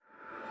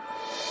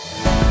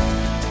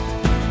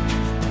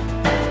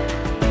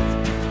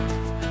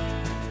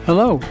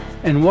Hello,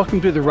 and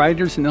welcome to the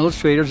Writers and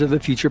Illustrators of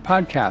the Future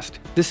podcast.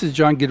 This is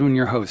John Goodwin,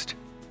 your host.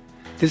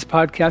 This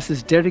podcast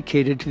is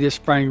dedicated to the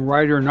aspiring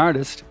writer and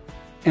artist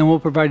and will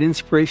provide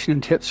inspiration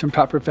and tips from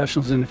top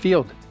professionals in the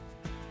field.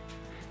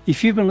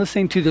 If you've been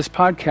listening to this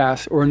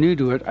podcast or are new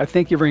to it, I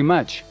thank you very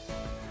much.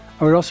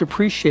 I would also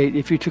appreciate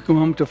if you took a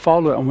moment to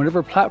follow it on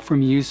whatever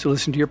platform you use to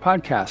listen to your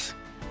podcasts.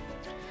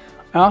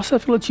 I also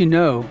have to let you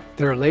know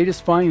that our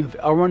latest volume of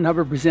L. Ron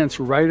Hubbard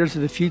Presents Writers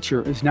of the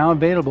Future is now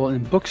available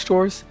in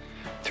bookstores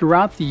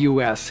throughout the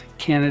U.S.,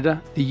 Canada,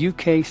 the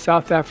U.K.,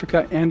 South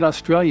Africa, and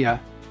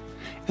Australia,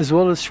 as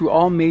well as through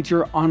all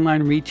major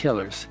online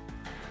retailers.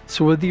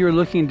 So whether you're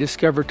looking to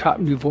discover top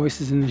new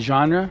voices in the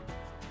genre,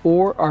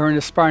 or are an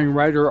aspiring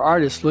writer or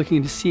artist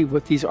looking to see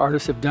what these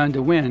artists have done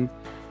to win,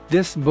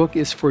 this book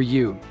is for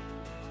you.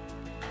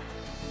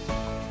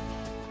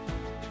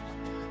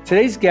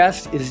 Today's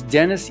guest is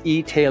Dennis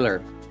E.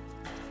 Taylor.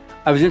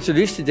 I was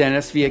introduced to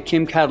Dennis via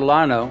Kim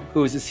Catalano,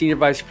 who is the Senior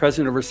Vice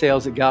President over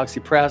Sales at Galaxy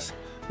Press,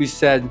 who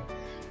said,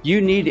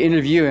 "You need to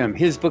interview him.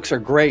 His books are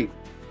great."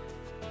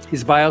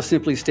 His bio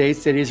simply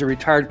states that he's a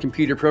retired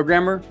computer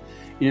programmer,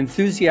 an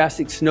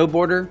enthusiastic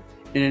snowboarder,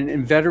 and an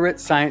inveterate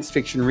science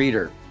fiction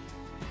reader.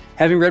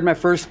 Having read my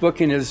first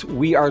book in his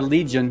We Are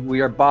Legion,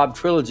 We Are Bob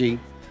trilogy,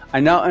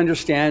 I now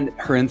understand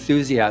her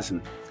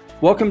enthusiasm.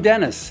 Welcome,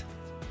 Dennis.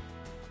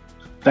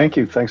 Thank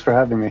you. Thanks for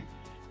having me.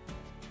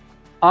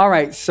 All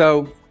right,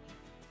 so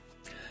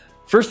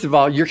first of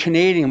all, you're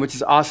Canadian, which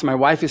is awesome. My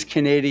wife is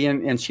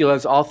Canadian, and she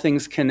loves all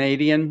things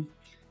Canadian.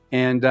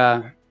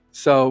 And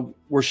so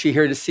were she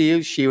here to see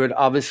you, she would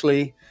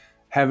obviously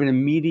have an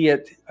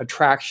immediate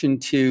attraction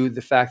to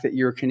the fact that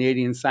you're a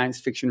Canadian science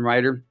fiction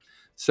writer.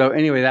 So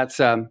anyway,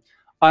 that's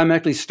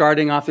automatically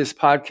starting off this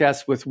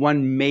podcast with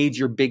one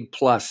major big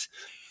plus,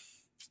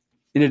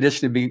 in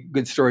addition to being a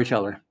good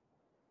storyteller.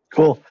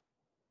 Cool.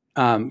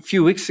 A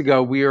few weeks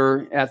ago, we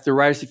were at the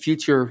Writers of the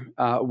Future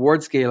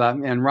Awards Gala,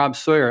 and Rob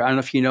Sawyer, I don't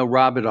know if you know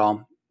Rob at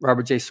all,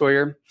 Robert J.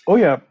 Sawyer. Oh,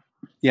 yeah.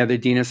 Yeah, the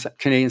Dean of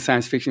Canadian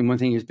Science Fiction, one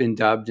thing he's been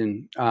dubbed.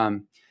 And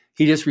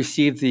he just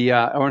received the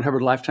L. Ron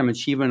Hubbard Lifetime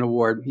Achievement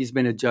Award. He's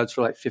been a judge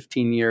for like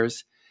 15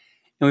 years.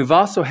 And we've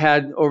also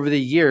had, over the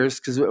years,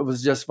 because it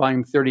was just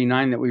volume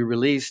 39 that we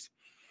released,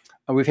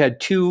 we've had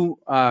two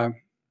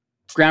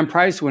grand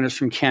prize winners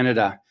from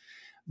Canada.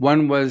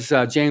 One was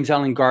James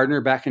Allen Gardner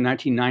back in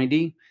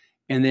 1990.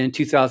 And then in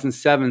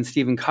 2007,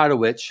 Stephen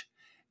Kotowich.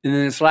 And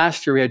then this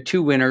last year, we had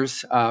two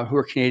winners who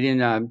are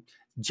Canadian,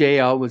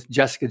 JL with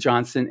Jessica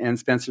Johnson and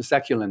Spencer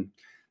Seculin.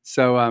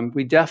 So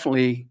we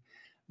definitely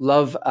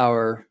love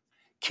our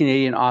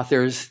Canadian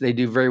authors. They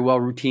do very well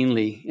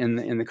routinely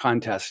in the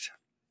contest.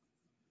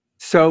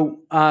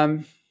 So I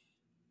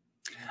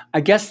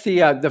guess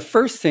the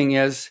first thing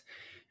is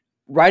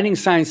writing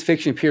science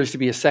fiction appears to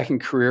be a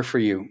second career for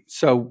you.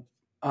 So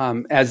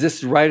as this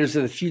is Writers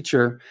of the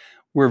Future,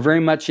 we're very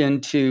much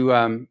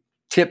into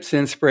tips and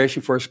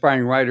inspiration for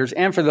aspiring writers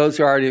and for those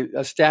who are already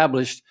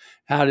established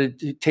how to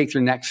take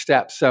their next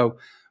step. So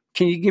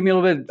can you give me a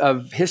little bit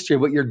of history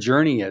of what your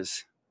journey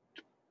is?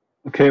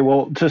 Okay,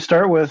 well, to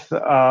start with,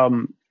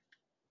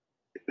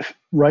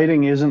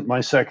 writing isn't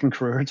my second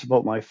career. It's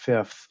about my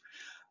fifth.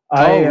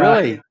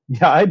 Really?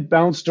 I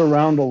bounced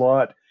around a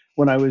lot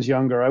when I was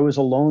younger. I was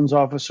a loans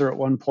officer at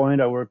one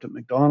point. I worked at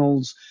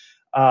McDonald's.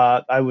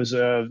 I was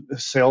a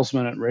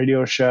salesman at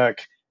Radio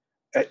Shack.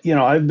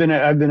 I've been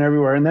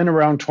everywhere. And then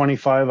around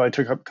 25, I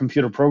took up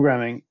computer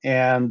programming,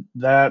 and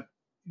that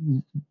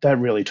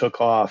really took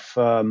off.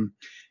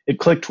 It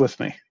clicked with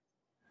me.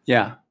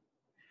 Yeah.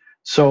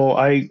 So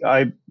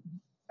I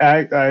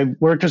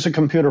worked as a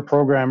computer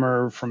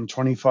programmer from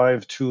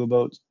 25 to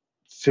about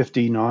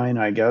 59,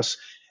 I guess.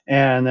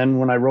 And then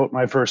when I wrote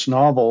my first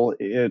novel,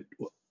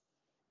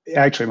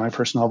 my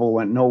first novel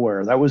went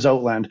nowhere. That was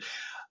Outland.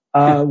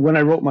 When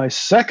I wrote my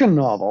second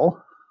novel,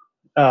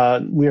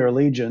 We Are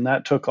Legion,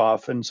 that took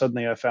off, and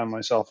suddenly I found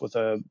myself with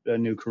a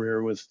new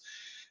career with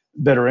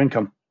better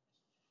income.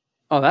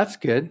 Oh, that's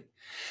good.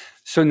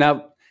 So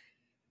now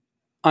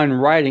on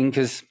writing,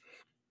 because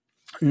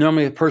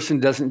normally a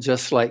person doesn't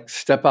just like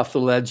step off the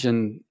ledge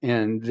and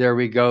there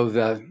we go,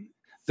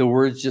 the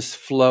words just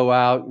flow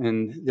out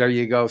and there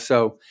you go.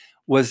 So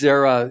was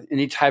there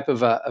any type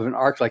of an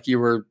arc, like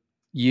you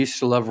used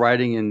to love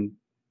writing in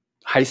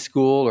high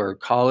school or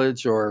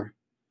college, or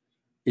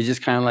you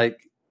just kind of like?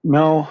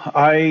 No,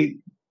 I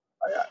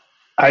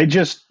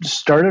just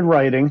started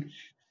writing,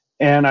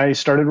 and I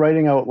started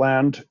writing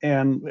Outland,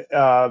 and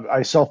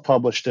I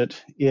self-published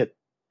it.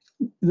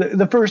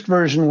 The first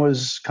version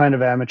was kind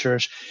of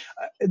amateurish.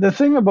 The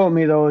thing about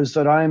me, though, is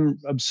that I'm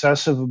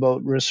obsessive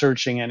about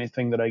researching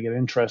anything that I get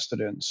interested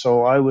in.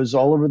 So I was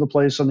all over the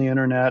place on the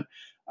internet,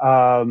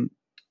 various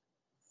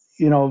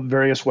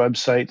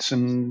websites,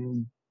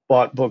 and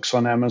bought books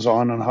on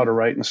Amazon on how to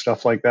write and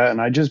stuff like that.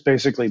 And I just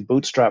basically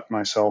bootstrapped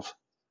myself.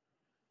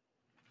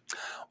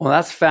 Well,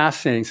 that's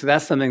fascinating. So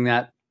that's something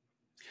that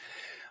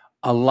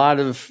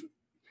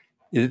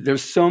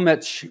there's so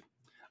much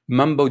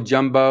mumbo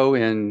jumbo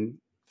and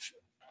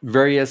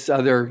various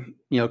other,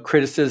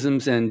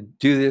 criticisms and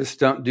do this,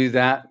 don't do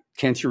that.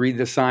 can't you read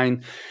the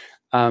sign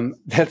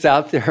that's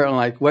out there on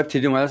like what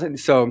to do?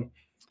 So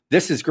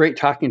this is great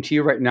talking to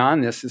you right now on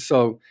this.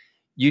 So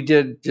you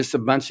did just a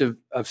bunch of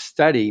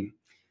study.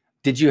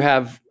 Did you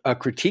have a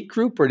critique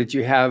group, or did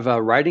you have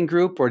a writing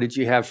group, or did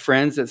you have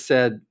friends that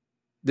said,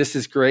 this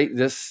is great,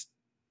 this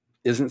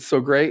isn't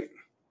so great?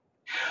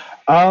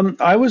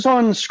 I was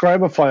on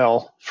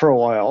Scribophile for a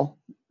while,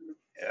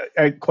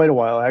 quite a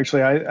while,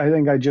 actually. I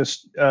think I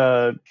just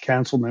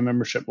canceled my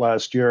membership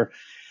last year.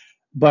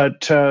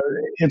 But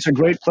it's a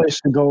great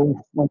place to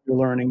go when you're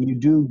learning. You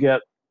do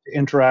get to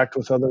interact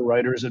with other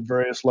writers at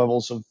various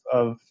levels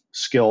of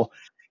skill.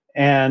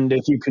 And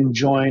if you can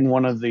join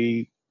one of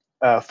the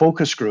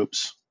focus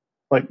groups,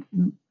 like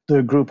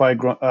the group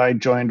I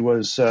joined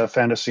was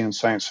fantasy and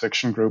science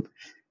fiction group.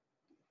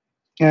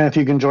 And if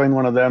you can join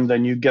one of them,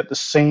 then you get the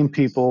same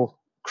people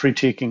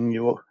critiquing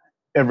you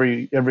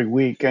every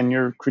week, and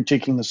you're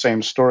critiquing the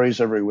same stories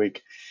every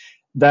week.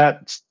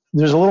 There's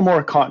a little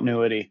more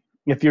continuity.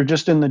 If you're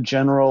just in the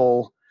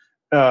general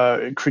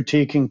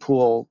critiquing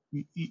pool,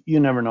 you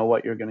never know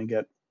what you're going to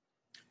get.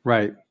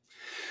 Right.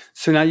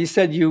 So now you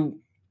said you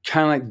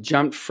kind of like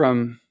jumped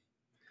from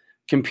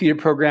computer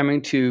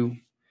programming to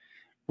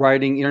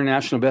writing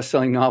international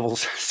best-selling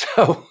novels.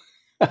 So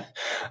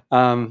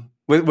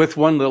with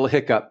one little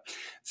hiccup.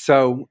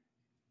 So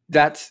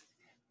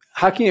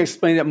how can you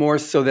explain that more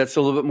so that's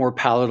a little bit more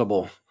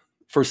palatable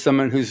for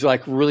someone who's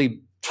like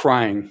really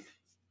trying?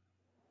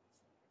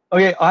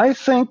 Okay, I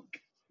think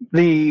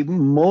the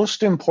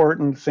most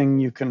important thing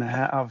you can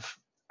have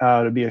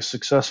to be a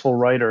successful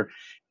writer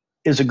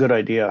is a good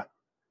idea.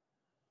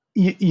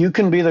 You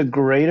can be the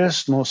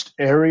greatest, most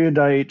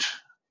erudite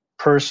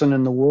person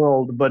in the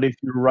world, but if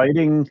you're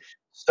writing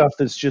stuff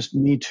that's just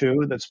me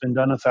too, that's been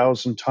done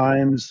 1,000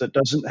 times, that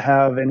doesn't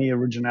have any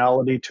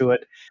originality to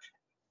it,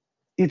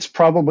 it's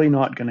probably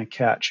not going to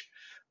catch.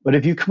 But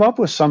if you come up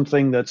with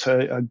something that's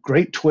a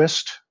great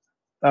twist,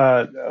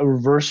 a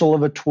reversal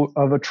of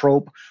a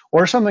trope,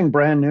 or something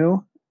brand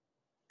new,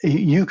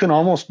 you can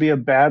almost be a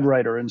bad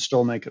writer and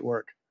still make it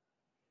work.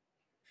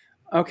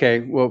 Okay,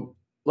 well,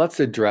 let's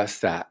address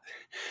that.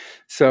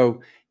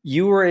 So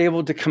you were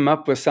able to come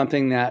up with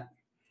something that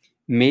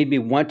made me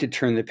want to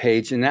turn the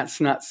page, and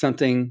that's not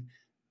something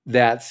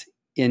that's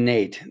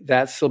innate.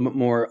 That's a little bit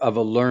more of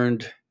a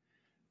learned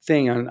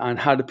thing on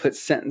how to put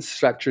sentence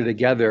structure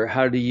together,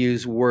 how to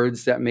use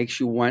words that makes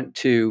you want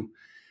to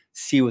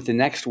see what the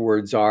next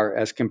words are,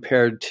 as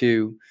compared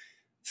to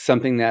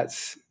something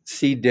that's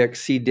see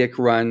Dick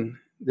run,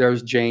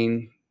 there's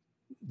Jane,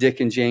 Dick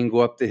and Jane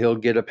go up the hill,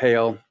 get a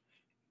pail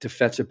to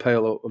fetch a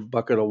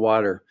bucket of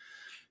water.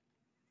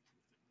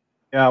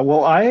 Yeah,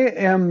 well,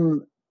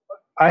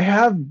 I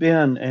have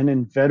been an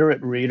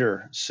inveterate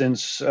reader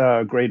since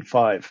grade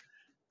 5.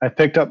 I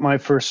picked up my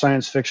first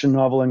science fiction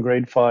novel in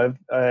grade 5.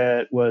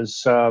 It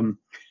was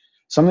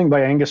something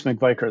by Angus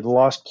McVicar, The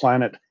Lost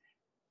Planet,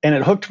 and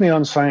it hooked me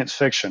on science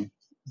fiction,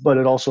 but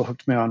it also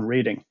hooked me on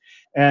reading.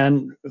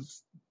 And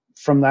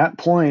from that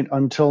point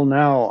until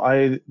now,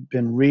 I've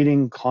been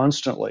reading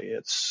constantly.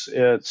 It's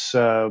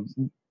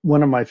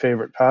one of my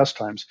favorite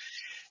pastimes.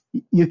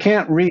 You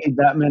can't read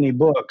that many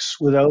books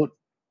without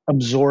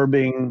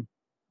absorbing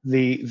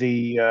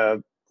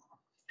the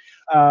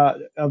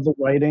of the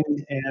writing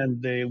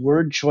and the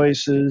word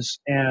choices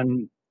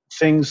and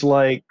things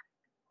like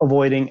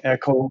avoiding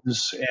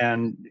echoes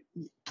and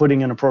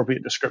putting in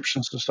appropriate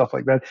descriptions and stuff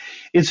like that.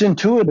 It's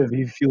intuitive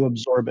if you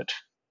absorb it.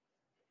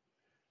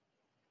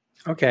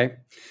 Okay.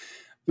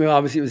 Well,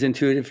 obviously it was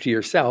intuitive to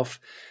yourself,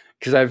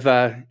 because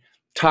I've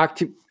talked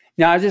to.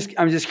 Now I'm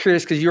just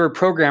curious, because you're a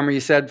programmer.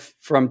 You said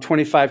from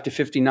 25 to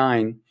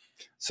 59,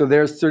 so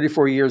there's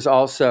 34 years.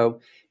 Also,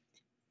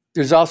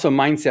 there's also a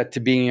mindset to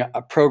being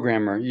a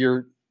programmer.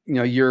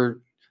 Your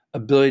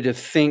ability to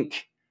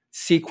think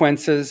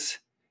sequences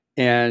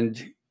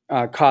and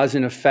cause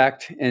and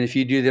effect, and if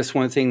you do this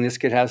one thing, this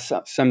could have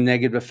some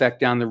negative effect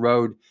down the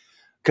road.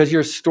 Because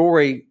your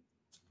story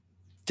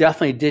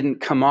definitely didn't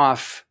come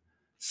off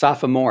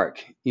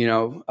sophomoric.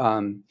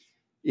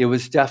 It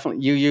was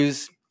definitely you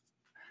use.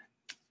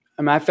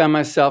 I mean, I found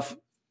myself,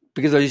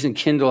 because I was using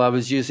Kindle, I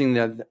was using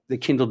the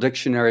Kindle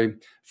dictionary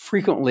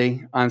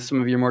frequently on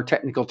some of your more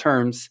technical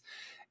terms,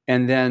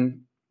 and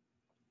then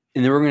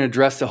we're going to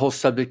address the whole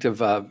subject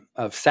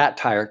of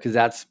satire, because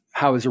that's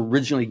how it was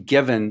originally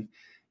given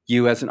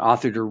you as an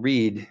author to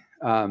read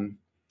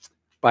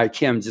by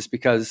Kim, just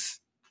because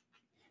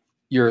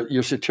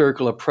your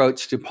satirical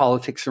approach to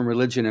politics and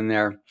religion in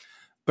there,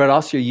 but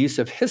also your use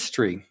of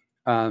history.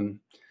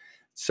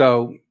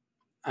 So,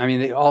 I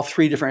mean, all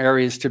three different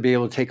areas to be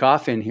able to take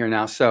off in here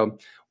now. So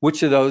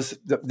which of those,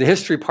 the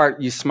history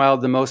part, you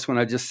smiled the most when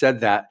I just said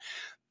that,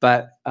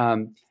 but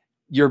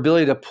your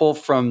ability to pull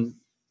from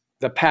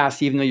the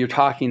past, even though you're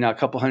talking now a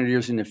couple hundred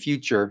years in the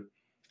future,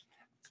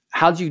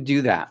 how'd you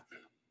do that?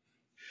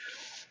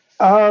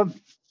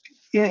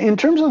 In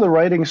terms of the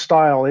writing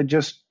style, it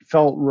just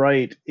felt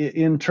right.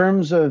 In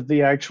terms of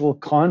the actual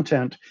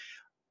content,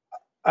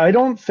 I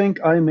don't think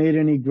I made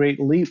any great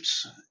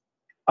leaps.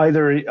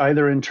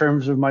 either in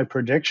terms of my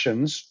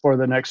predictions for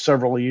the next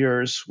several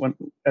years when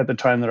at the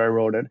time that I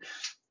wrote it,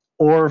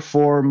 or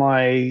for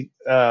my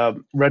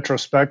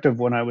retrospective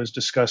when I was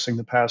discussing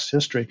the past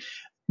history.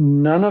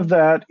 None of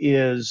that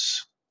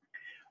is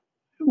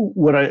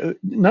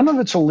none of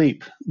it's a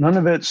leap. None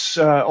of it's,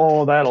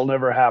 oh, that'll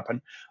never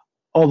happen.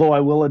 Although I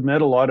will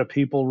admit a lot of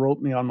people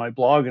wrote me on my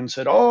blog and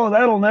said, oh,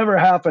 that'll never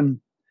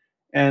happen.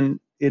 And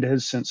it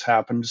has since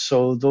happened.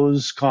 So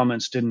those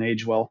comments didn't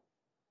age well.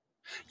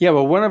 Yeah,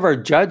 well, one of our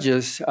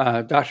judges,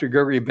 Dr.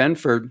 Gregory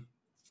Benford,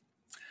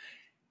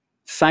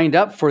 signed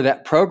up for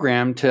that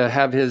program to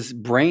have his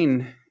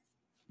brain,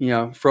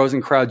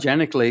 frozen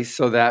cryogenically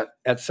so that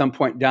at some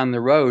point down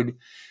the road,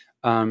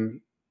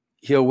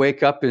 he'll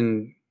wake up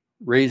and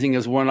raising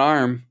his one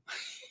arm,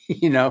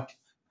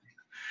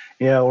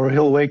 Yeah, or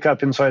he'll wake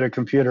up inside a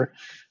computer.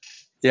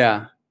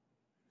 Yeah.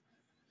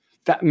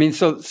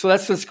 So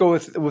let's just go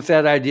with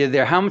that idea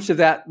there. How much of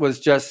that was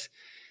just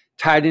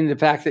tied into the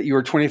fact that you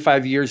were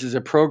 25 years as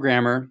a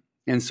programmer,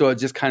 and so it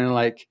just kind of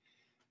like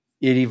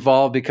it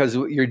evolved because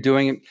you're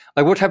doing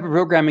like what type of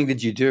programming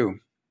did you do?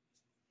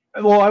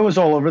 Well, I was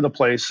all over the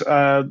place.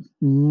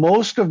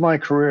 Most of my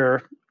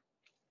career,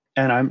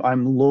 and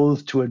I'm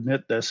loath to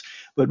admit this,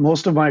 but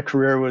most of my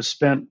career was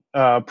spent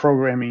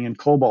programming in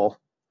COBOL.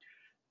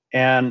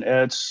 And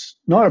it's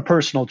not a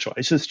personal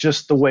choice. It's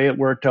just the way it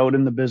worked out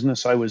in the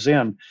business I was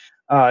in.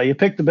 You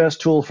pick the best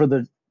tool for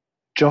the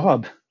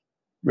job,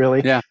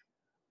 really. Yeah.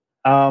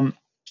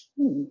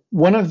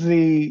 One of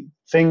the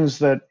things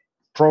that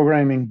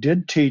programming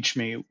did teach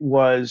me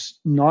was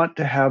not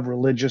to have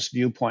religious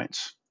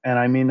viewpoints. And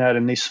I mean that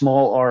in the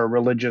small r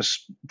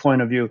religious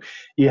point of view.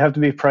 You have to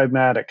be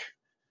pragmatic.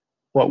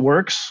 What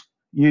works,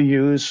 you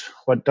use.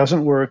 What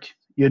doesn't work,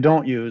 you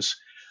don't use.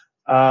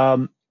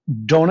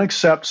 Don't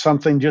accept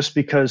something just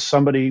because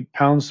somebody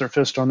pounds their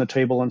fist on the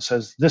table and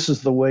says, this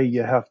is the way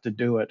you have to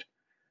do it.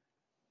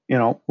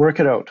 Work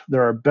it out.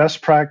 There are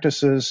best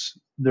practices.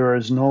 There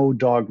is no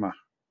dogma.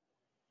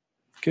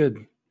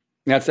 Good.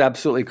 That's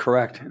absolutely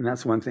correct. And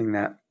that's one thing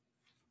that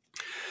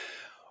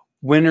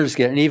winners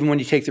get. And even when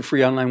you take the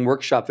free online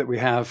workshop that we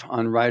have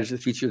on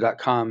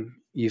writersofthefuture.com,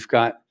 you've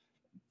got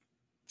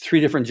 3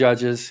 different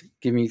judges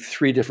giving you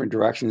 3 different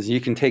directions. You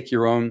can take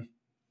your own.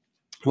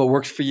 What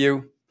works for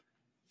you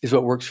is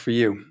what works for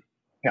you.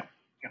 Yeah.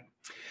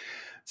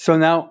 So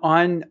now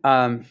on,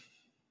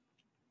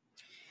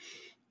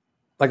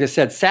 like I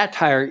said,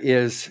 satire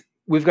is,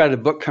 we've got a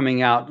book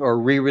coming out or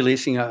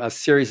re-releasing a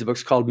series of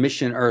books called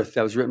Mission Earth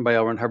that was written by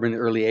L. Ron Hubbard in the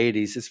early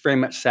 80s. It's very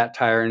much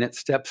satire, and it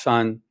steps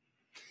on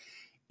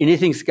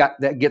anything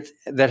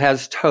that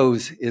has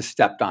toes is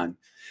stepped on.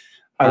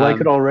 I like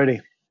it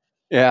already.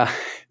 Yeah.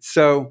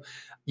 So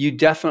you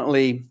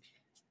definitely,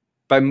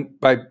 by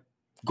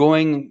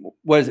going,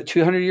 what is it,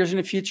 200 years in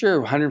the future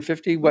or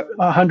 150?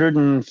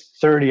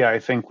 130, I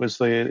think, was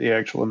the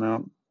actual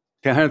amount.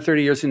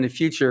 130 years in the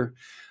future,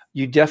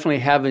 you definitely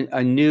have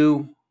a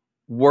new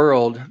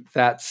world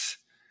that's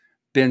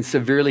been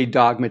severely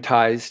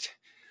dogmatized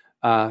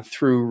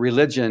through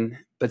religion,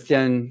 but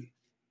then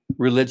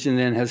religion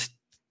then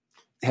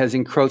has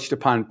encroached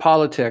upon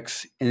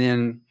politics, and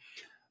then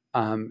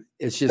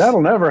it's just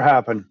that'll never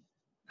happen.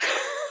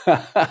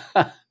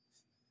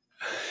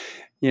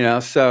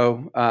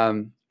 So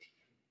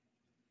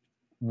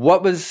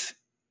what was,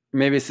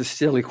 maybe it's a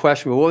silly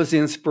question, but what was the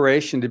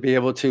inspiration to be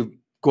able to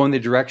go in the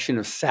direction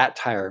of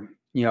satire?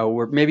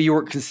 Where maybe you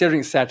weren't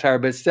considering satire,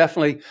 but it's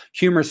definitely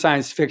humor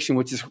science fiction,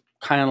 which is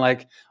kind of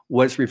like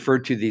what's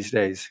referred to these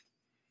days.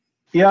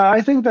 Yeah,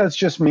 I think that's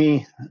just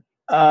me.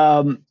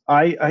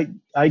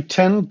 I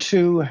tend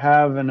to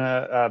have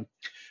a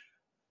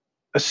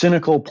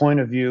cynical point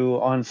of view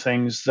on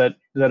things that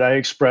I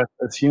express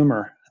as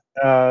humor.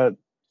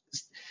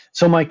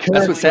 So my character,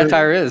 that's what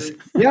satire is.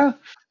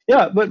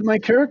 Yeah, but my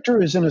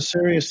character is in a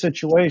serious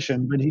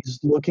situation, but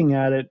he's looking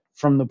at it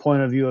from the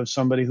point of view of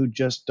somebody who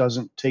just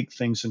doesn't take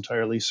things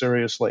entirely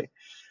seriously.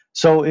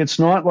 So it's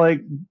not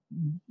like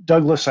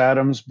Douglas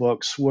Adams'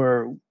 books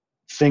where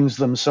things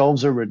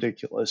themselves are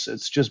ridiculous.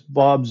 It's just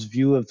Bob's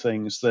view of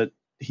things that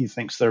he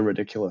thinks they're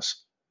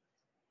ridiculous.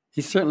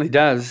 He certainly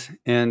does.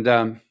 And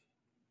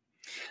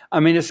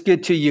it's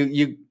good too.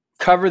 You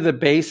cover the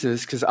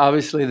bases because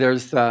obviously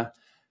there's the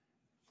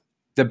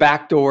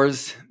back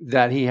doors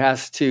that he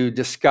has to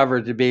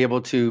discover to be able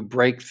to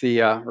break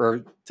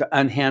or to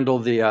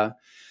unhandle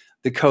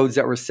the codes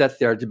that were set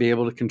there to be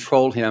able to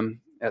control him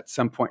at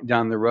some point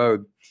down the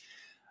road.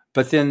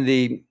 But then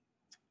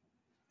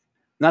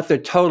not the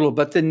total,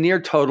 but the near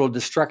total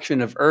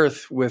destruction of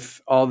Earth with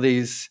all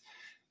these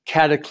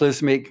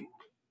cataclysmic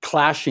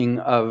clashing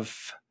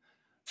of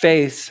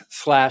faith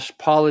 /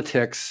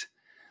 politics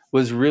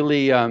was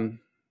really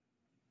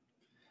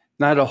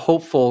not a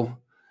hopeful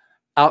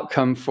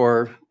outcome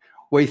for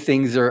way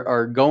things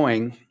are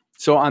going.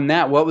 So on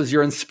that, what was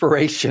your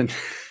inspiration?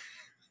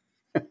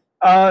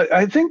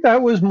 I think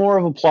that was more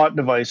of a plot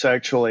device,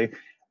 actually.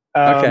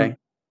 Okay.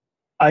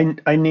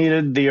 I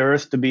needed the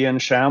Earth to be in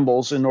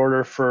shambles in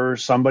order for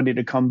somebody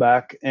to come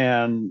back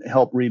and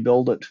help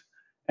rebuild it.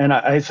 And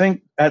I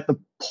think at the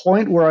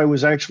point where I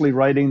was actually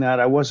writing that,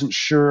 I wasn't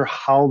sure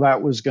how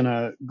that was going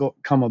to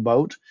come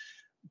about,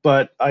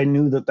 but I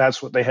knew that that's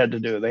what they had to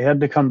do. They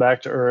had to come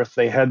back to Earth.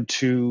 They had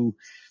to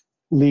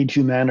lead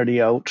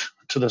humanity out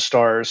to the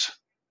stars.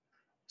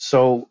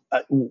 So,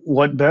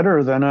 what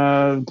better than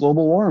a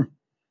global war?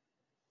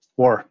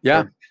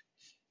 Yeah.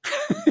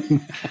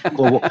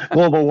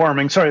 Global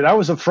warming. Sorry, that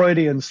was a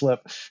Freudian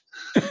slip.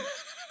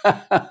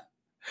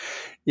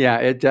 Yeah,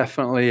 it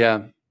definitely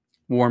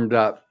warmed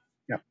up.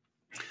 Yeah.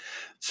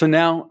 So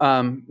now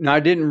I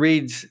didn't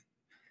read.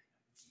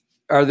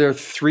 Are there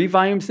 3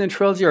 volumes in the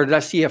trilogy, or did I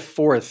see a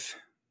 4th?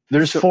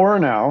 There's 4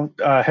 now.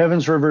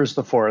 Heaven's River is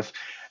the 4th.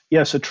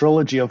 Yes, a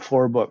trilogy of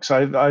 4 books.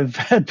 I've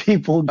had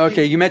people.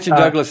 Okay, you mentioned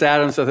Douglas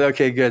Adams, so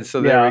okay, good.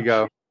 So there we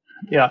go.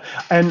 Yeah,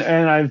 and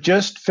I've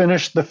just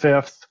finished the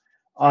 5th.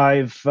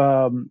 I've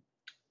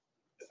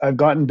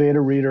gotten beta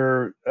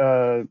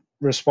reader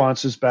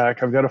responses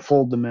back. I've got to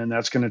fold them in.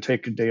 That's going to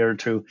take a day or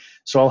 2.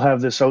 So I'll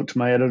have this out to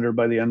my editor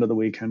by the end of the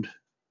weekend.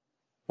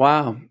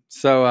 Wow.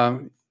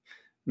 So,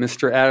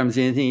 Mr. Adams,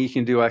 anything you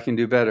can do, I can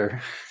do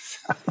better.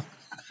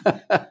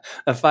 A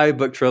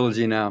 5-book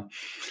trilogy now.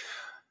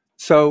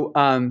 So,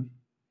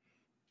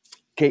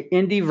 okay,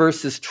 indie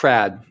versus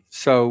trad.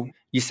 So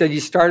you said you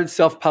started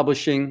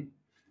self-publishing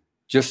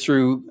just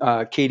through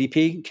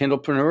KDP,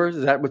 Kindlepreneur.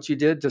 Is that what you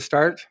did to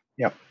start?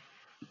 Yep.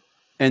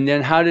 And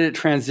then how did it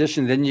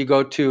transition? Then you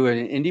go to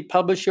an indie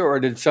publisher, or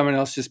did someone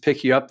else just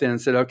pick you up then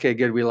and said, okay,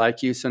 good, we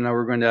like you, so now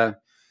we're going to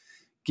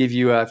give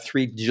you a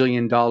 $3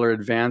 billion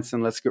advance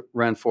and let's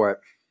run for it?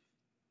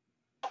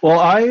 Well,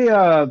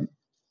 I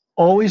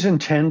always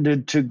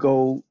intended to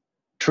go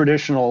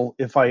traditional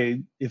if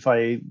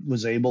I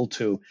was able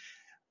to.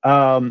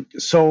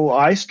 So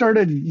I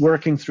started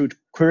working through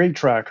Query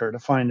Tracker to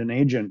find an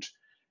agent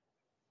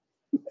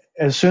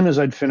as soon as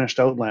I'd finished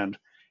Outland.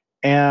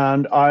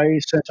 And I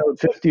sent out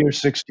 50 or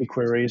 60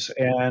 queries,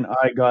 and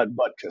I got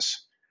butkus,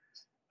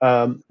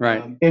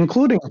 Right.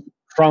 including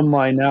from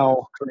my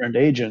now current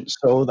agent.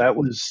 So that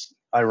was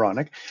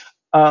ironic.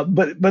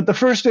 But the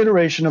first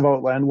iteration of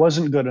Outland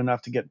wasn't good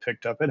enough to get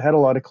picked up. It had a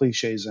lot of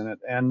cliches in it,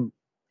 and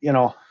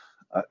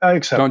I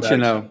accept Don't that. you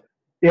know?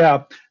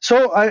 Yeah.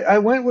 So I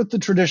went with the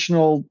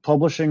traditional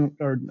publishing,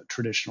 or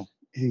traditional.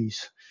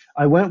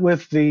 I went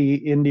with the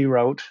indie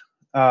route.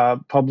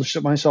 Published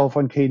it myself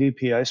on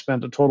KDP. I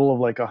spent a total of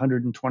like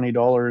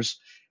 $120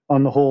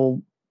 on the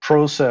whole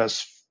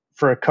process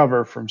for a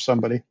cover from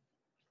somebody.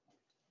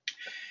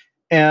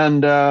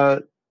 And, I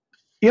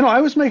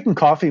was making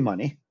coffee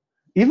money,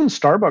 even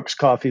Starbucks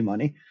coffee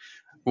money.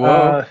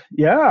 Whoa.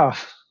 Yeah.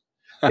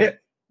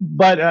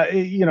 But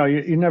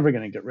you're never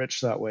going to get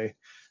rich that way.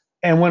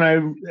 And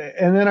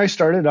then I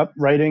started up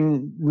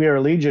writing We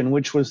Are Legion,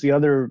 which was the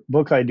other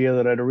book idea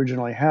that I'd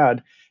originally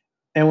had.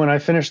 And when I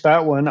finished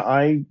that one,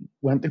 I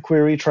went the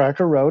Query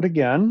Tracker route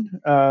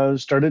again,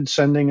 started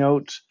sending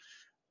out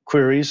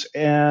queries.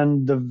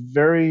 And the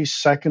very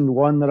second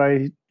one that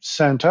I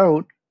sent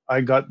out, I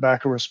got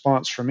back a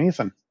response from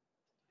Ethan.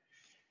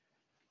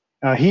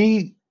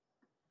 He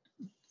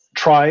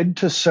tried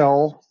to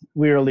sell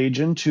We Are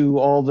Legion to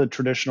all the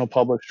traditional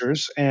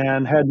publishers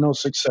and had no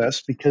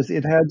success because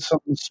it had some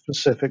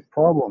specific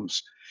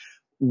problems.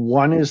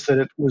 One is that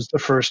it was the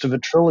first of a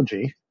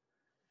trilogy,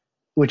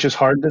 which is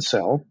hard to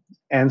sell.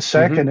 And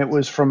second, it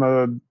was from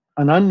an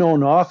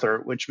unknown author,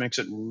 which makes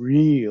it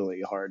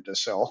really hard to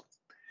sell.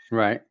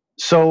 Right.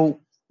 So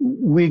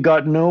we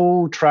got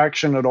no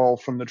traction at all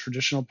from the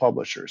traditional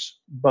publishers,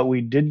 but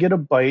we did get a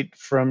bite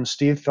from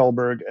Steve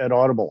Felberg at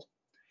Audible.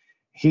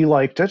 He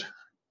liked it,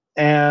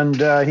 and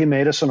he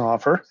made us an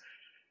offer.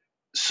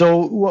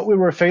 So what we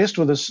were faced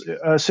with is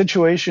a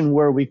situation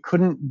where we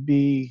couldn't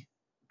be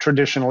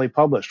traditionally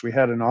published. We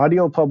had an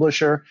audio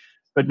publisher,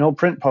 but no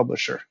print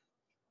publisher.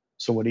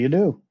 So what do you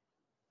do?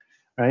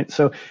 Right.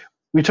 So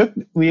we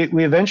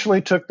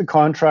eventually took the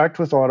contract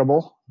with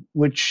Audible,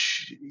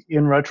 which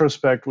in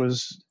retrospect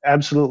was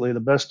absolutely the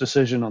best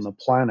decision on the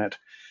planet.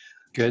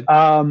 Good.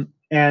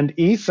 And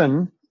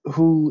Ethan,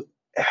 who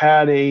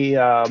had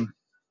I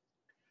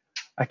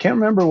can't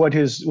remember what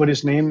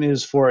his name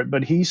is for it,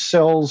 but he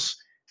sells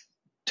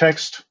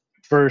text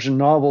version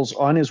novels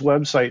on his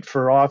website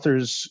for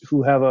authors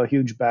who have a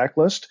huge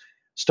backlist,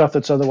 stuff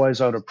that's otherwise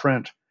out of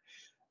print.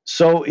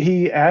 So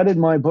he added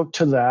my book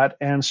to that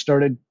and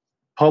started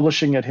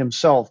publishing it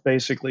himself,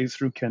 basically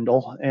through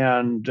Kindle.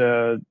 And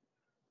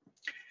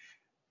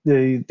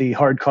the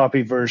hard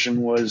copy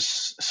version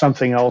was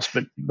something else,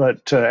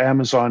 but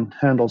Amazon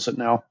handles it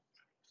now.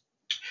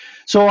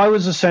 So I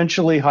was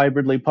essentially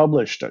hybridly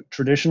published,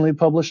 traditionally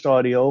published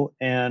audio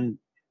and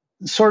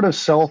sort of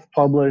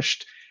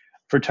self-published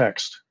for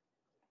text.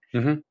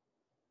 Mm-hmm.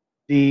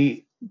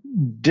 The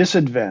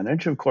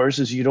disadvantage, of course,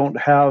 is you don't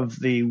have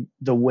the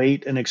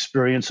weight and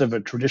experience of a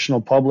traditional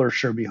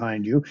publisher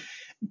behind you.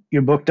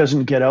 Your book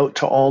doesn't get out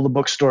to all the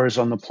bookstores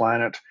on the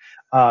planet.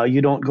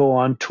 You don't go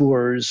on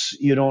tours.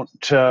 You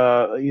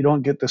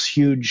don't get this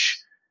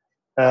huge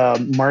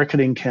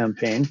marketing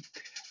campaign.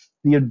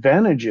 The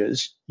advantage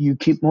is you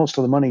keep most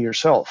of the money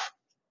yourself.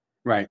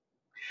 Right.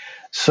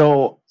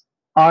 So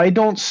I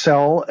don't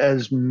sell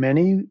as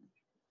many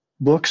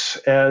books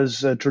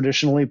as a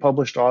traditionally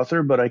published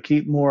author, but I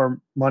keep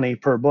more money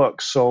per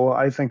book. So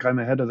I think I'm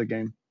ahead of the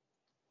game.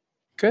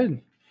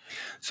 Good.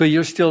 So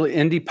you're still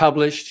indie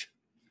published.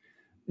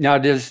 Now,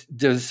 does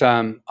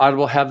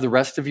Audible have the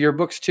rest of your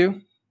books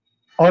too?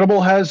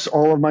 Audible has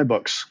all of my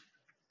books.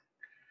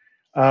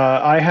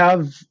 I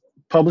have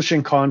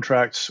publishing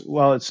contracts.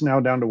 Well, it's now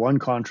down to one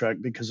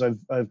contract because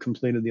I've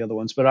completed the other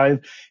ones, but I've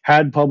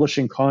had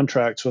publishing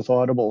contracts with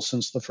Audible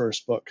since the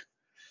first book.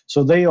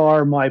 So they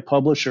are my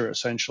publisher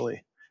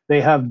essentially. They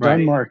have done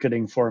Right.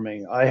 marketing for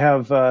me. I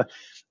have a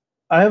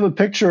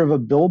picture of a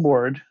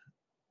billboard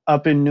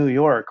up in New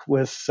York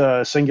with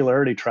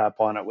Singularity Trap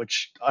on it,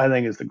 which I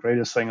think is the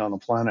greatest thing on the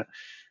planet.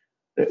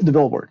 The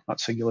billboard, not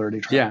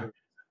Singularity Trap.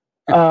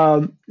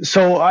 Yeah.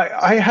 So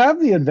I have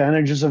the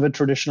advantages of a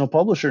traditional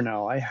publisher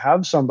now. I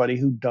have somebody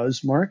who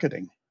does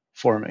marketing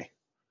for me.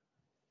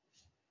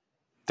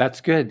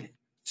 That's good.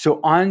 So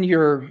on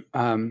your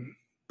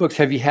books,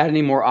 have you had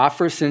any more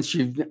offers since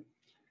you've?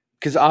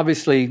 Because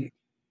obviously,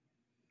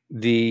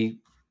 the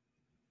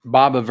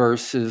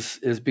Bobiverse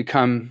is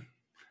become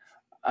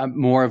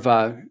more of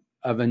a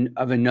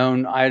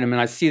known item,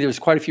 and I see there's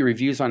quite a few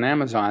reviews on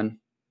Amazon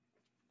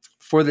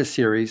for the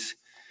series,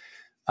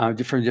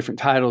 different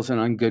titles, and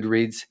on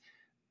Goodreads.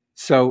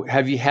 So,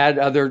 have you had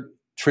other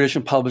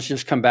traditional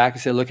publishers come back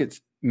and say, "Look,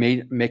 it's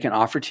make an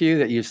offer to you,"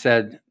 that you've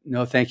said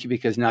no, thank you,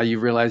 because now you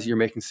realize you're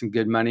making some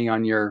good money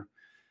on your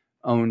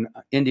own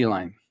indie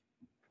line?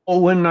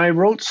 Well, when I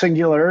wrote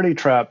Singularity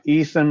Trap,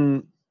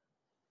 Ethan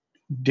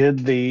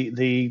did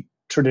the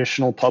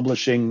traditional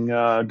publishing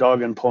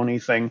dog and pony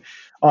thing,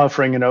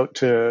 offering it out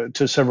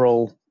to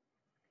several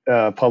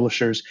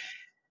publishers.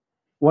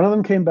 One of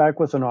them came back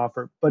with an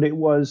offer, but it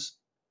was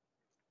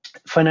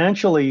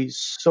financially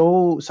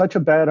such a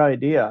bad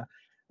idea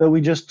that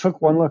we just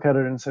took one look at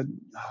it and said,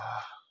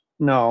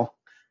 no,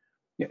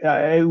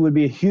 it would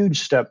be a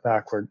huge step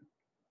backward.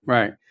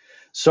 Right.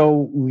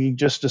 So we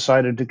just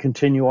decided to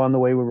continue on the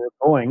way we were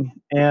going.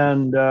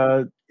 And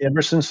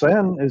ever since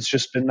then, it's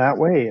just been that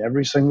way,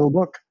 every single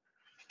book.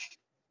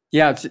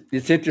 Yeah,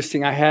 it's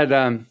interesting. I had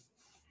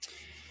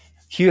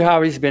Hugh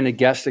Howey's been a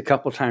guest a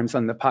couple times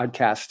on the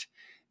podcast,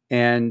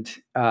 and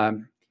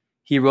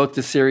he wrote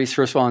the series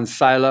first of all on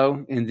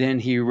Silo, and then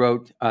he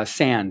wrote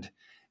Sand.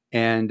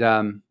 And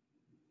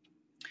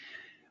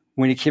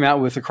when he came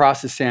out with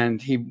Across the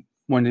Sand, he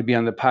wanted to be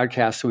on the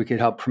podcast so we could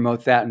help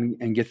promote that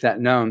and get that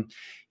known.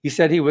 He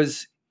said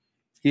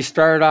he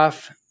started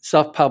off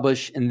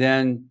self-published, and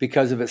then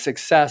because of its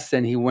success,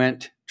 then he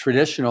went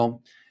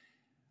traditional.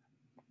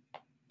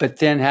 But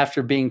then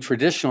after being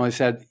traditional, he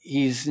said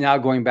he's now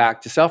going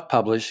back to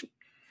self-publish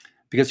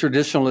because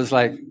traditional is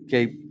like,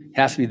 okay, it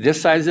has to be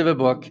this size of a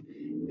book.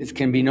 It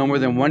can be no more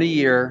than one a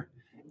year.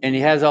 And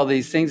he has all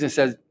these things and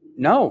says,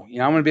 no,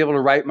 I want to be able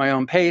to write my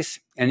own pace.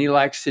 And he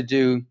likes to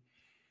do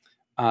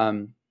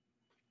like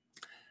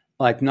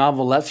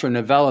novelettes or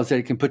novellas that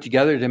he can put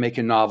together to make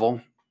a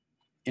novel.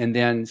 And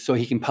then so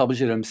he can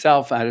publish it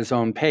himself at his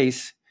own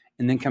pace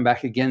and then come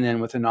back again then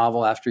with a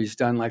novel after he's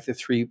done like the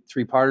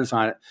three-parters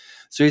on it.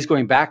 So he's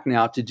going back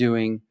now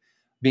to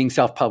being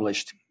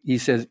self-published. He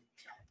says,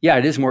 yeah,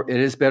 it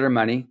is better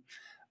money.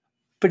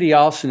 But he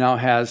also now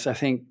has, I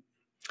think,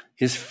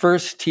 his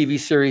first TV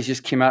series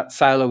just came out,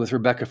 Silo, with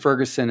Rebecca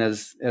Ferguson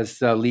as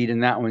the lead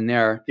in that one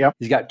there. Yep.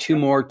 He's got 2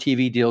 more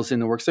TV deals in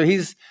the works. So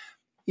he's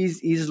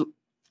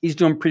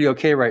doing pretty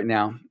okay right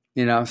now.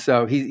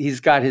 So he's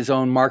got his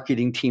own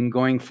marketing team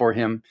going for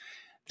him.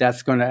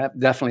 That's going to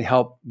definitely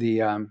help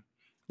the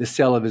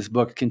sale of his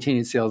book,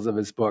 continued sales of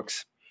his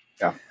books.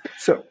 Yeah.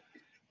 So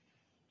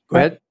go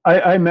ahead.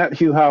 I met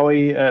Hugh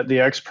Howey at the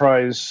X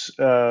Prize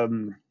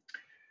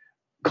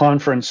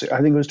conference.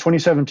 I think it was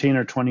 2017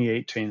 or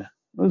 2018.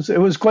 It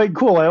was quite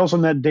cool. I also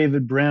met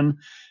David Brin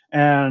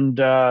and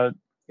the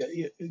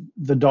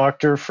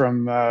doctor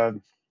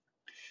from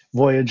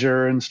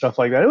Voyager and stuff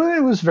like that.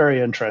 It was very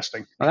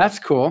interesting. Well, that's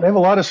cool. They have a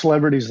lot of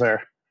celebrities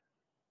there.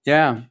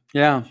 Yeah,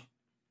 yeah.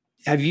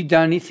 Have you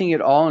done anything at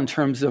all in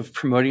terms of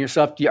promoting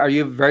yourself? Are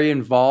you very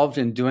involved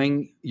in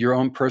doing your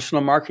own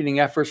personal marketing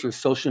efforts or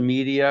social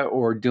media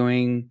or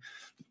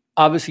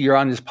obviously you're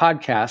on this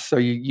podcast, so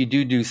you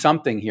do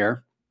something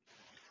here.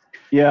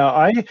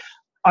 Yeah,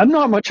 I'm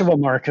not much of a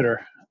marketer.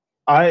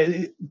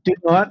 I did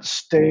not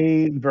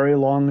stay very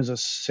long as a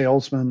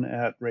salesman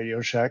at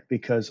Radio Shack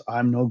because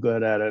I'm no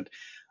good at it.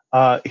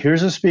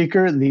 Here's a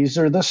speaker. These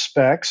are the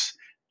specs.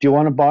 Do you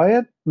want to buy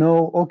it?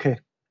 No. Okay.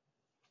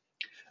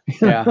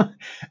 Yeah.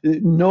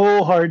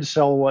 No hard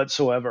sell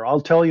whatsoever.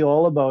 I'll tell you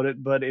all about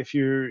it, but if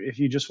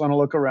you just want to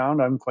look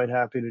around, I'm quite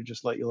happy to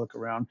just let you look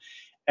around.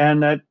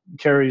 And that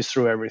carries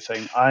through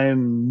everything. I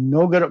am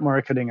no good at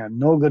marketing. I'm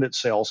no good at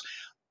sales.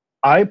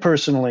 I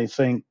personally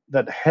think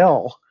that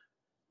hell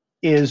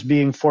is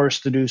being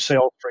forced to do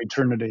sales for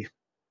eternity.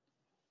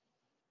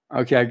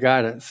 Okay, I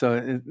got it.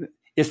 So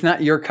it's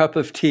not your cup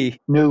of tea.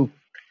 No.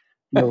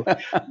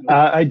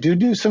 I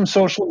do some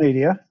social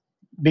media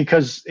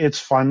because it's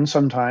fun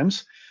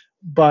sometimes,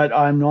 but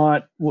I'm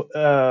not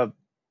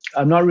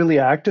really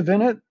active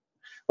in it.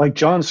 Like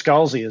John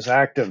Scalzi is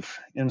active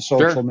in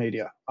social Sure.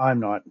 media. I'm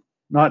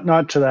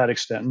not to that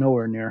extent,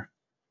 nowhere near.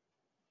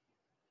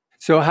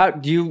 So how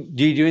do you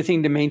do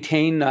anything to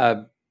maintain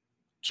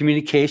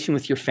communication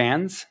with your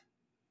fans?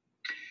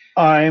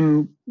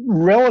 I'm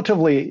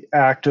relatively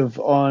active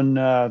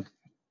on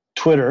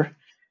Twitter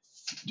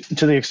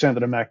to the extent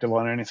that I'm active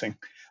on anything.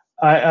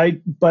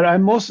 But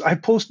I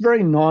post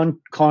very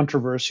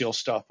non-controversial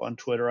stuff on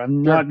Twitter.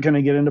 I'm Sure. not going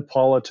to get into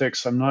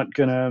politics. I'm not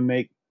going to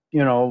make,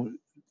 you know,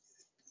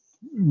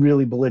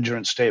 really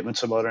belligerent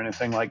statements about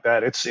anything like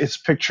that. It's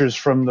pictures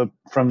from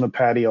the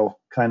patio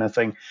kind of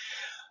thing.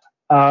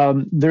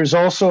 There's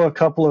also a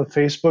couple of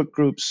Facebook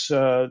groups,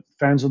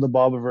 fans of the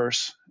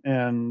Bobiverse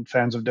and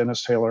fans of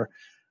Dennis Taylor,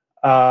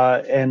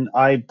 and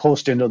I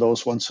post into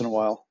those once in a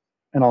while,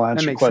 and I'll That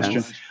answer makes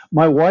questions. sense.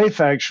 My wife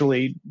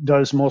actually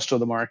does most of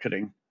the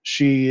marketing.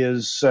 She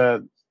is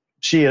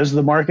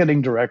the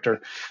marketing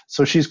director,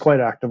 so she's quite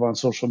active on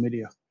social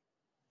media.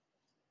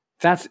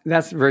 That's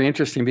very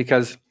interesting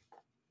because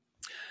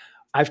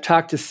I've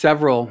talked to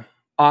several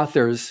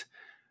authors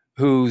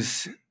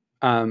who's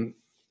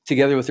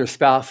together with their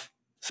spouse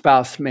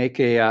make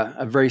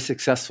a very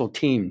successful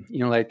team.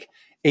 Like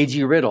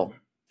A.G. Riddle,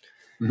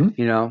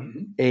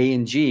 Mm-hmm. A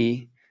and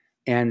G,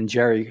 and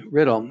Jerry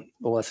Riddle.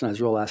 Well, that's not his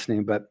real last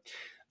name, but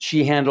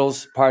she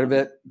handles part of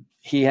it.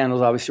 He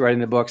handles obviously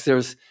writing the books.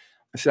 So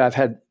I've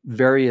had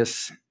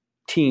various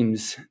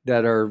teams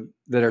that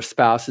are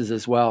spouses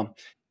as well.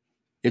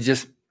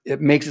 It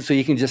makes it so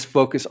you can just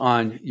focus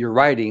on your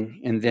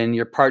writing, and then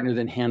your partner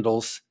then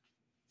handles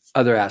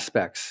other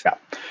aspects. Yeah,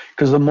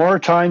 because the more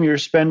time you're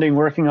spending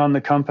working on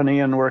the company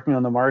and working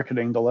on the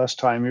marketing, the less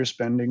time you're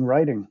spending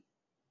writing.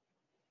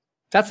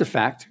 That's a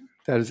fact.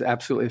 That is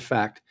absolutely a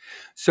fact.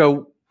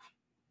 So,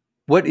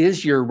 what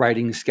is your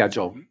writing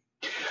schedule?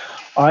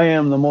 I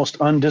am the most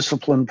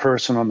undisciplined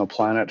person on the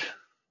planet.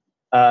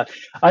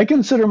 I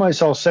consider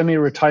myself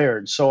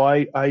semi-retired, so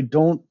I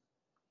don't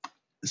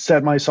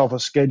set myself a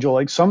schedule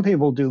like some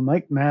people do.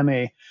 Mike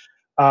Mamet,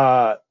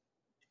 uh,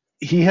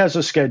 he has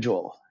a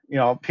schedule.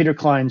 Peter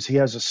Klein's, he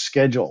has a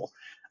schedule.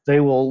 They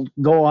will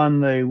go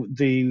on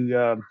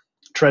the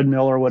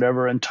treadmill or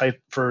whatever and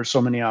type for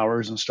so many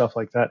hours and stuff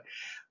like that.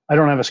 I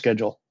don't have a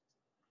schedule.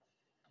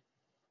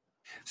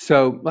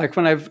 So, like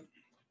when I've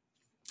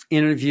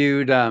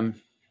interviewed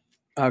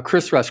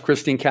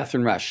Christine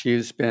Catherine Rush,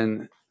 she's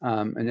been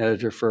an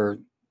editor for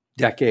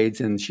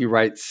decades, and she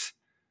writes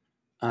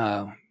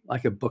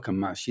like a book a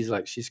month.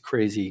 She's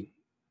crazy,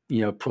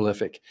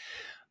 prolific.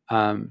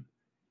 And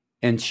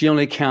she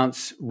only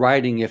counts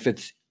writing if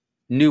it's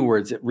new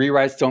words.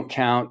 Rewrites don't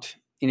count.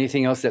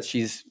 Anything else that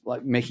she's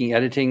like making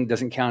editing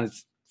doesn't count.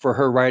 It's for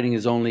her, writing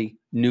is only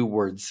new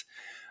words.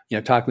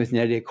 Talking with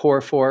Nadia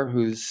Korafor,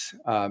 who's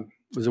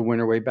was a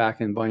winner way back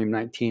in volume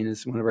 19,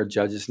 is one of our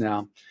judges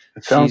now.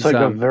 It sounds like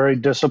a very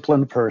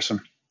disciplined person.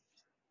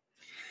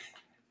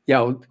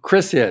 Yeah, well,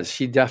 Chris is.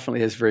 She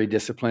definitely is very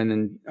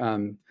disciplined,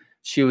 and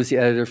she was the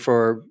editor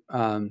for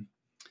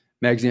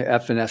magazine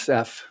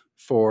F&SF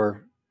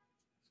for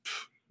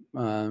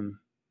a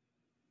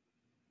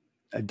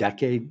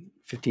decade,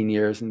 15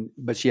 years.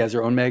 But she has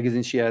her own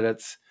magazine she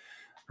edits.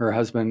 Her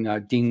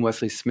husband, Dean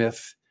Wesley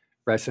Smith,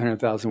 writes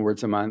 100,000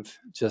 words a month.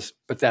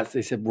 But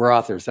they said, we're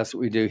authors. That's what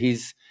we do.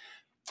 He's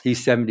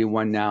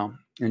 71 now,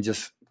 and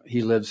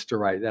he lives to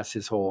write. That's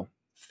his whole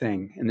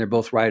thing. And they're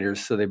both writers,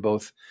 so they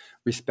both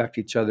respect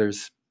each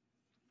other's,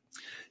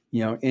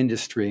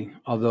 industry.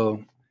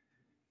 Although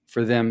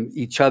for them,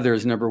 each other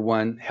is number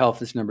one,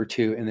 health is number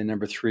two, and then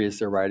number three is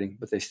their writing.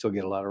 But they still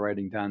get a lot of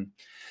writing done.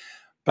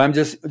 But I'm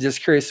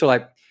just curious. So,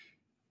 like,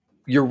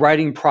 your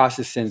writing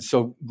process, and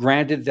so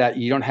granted that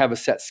you don't have a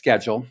set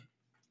schedule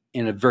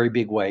in a very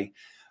big way,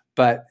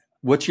 but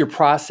what's your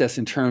process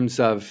in terms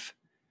of,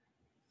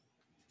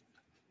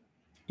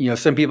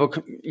 some people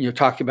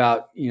talk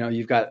about,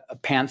 you've got a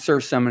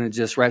pantser, someone that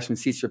just writes from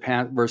seats for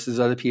pants, versus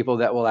other people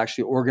that will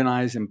actually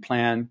organize and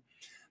plan.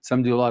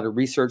 Some do a lot of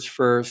research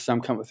first, some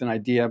come with an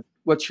idea.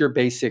 What's your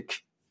basic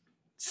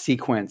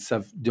sequence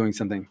of doing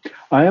something?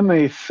 I am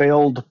a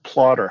failed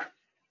plotter.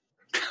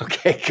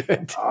 Okay,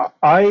 good.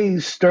 I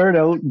start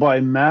out by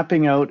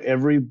mapping out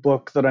every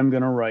book that I'm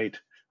going to write.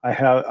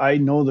 I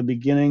know the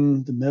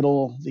beginning, the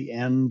middle, the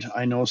end.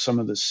 I know some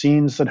of the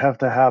scenes that have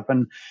to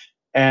happen.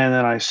 And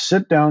then I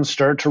sit down,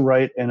 start to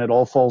write, and it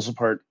all falls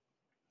apart.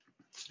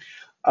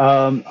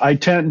 I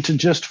tend to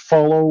just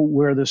follow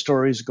where the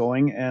story's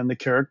going, and the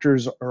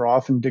characters are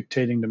often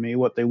dictating to me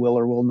what they will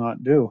or will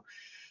not do.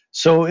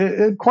 So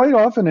it quite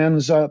often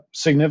ends up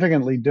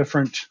significantly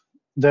different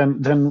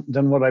than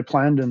what I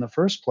planned in the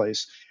first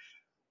place.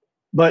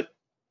 But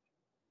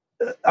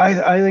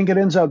I think it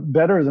ends up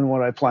better than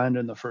what I planned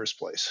in the first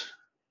place.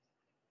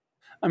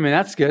 I mean,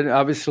 that's good.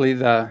 Obviously,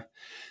 the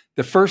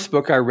first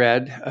book I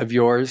read of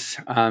yours,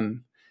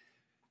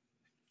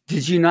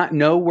 did you not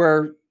know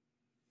where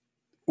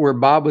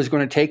Bob was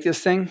going to take this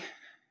thing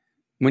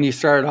when you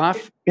started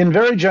off? In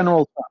very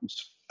general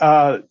terms,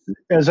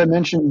 as I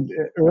mentioned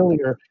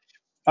earlier,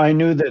 I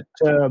knew that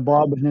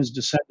Bob and his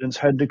descendants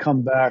had to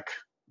come back.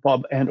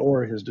 Bob and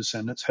or his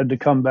descendants had to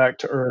come back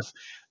to Earth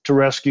to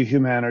rescue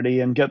humanity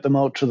and get them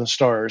out to the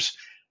stars.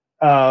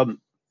 Um,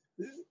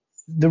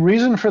 the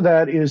reason for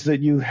that is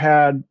that you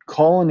had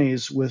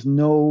colonies with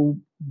no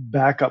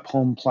backup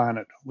home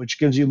planet, which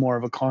gives you more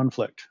of a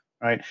conflict,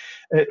 right?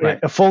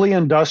 A fully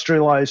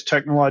industrialized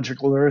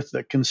technological Earth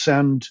that can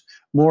send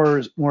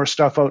more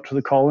stuff out to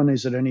the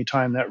colonies at any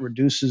time, that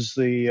reduces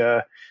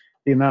the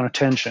amount of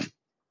tension.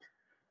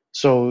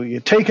 So you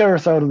take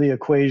Earth out of the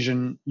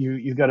equation,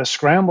 you got to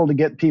scramble to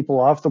get people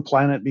off the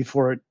planet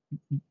before it,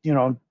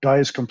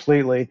 dies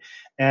completely,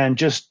 and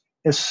just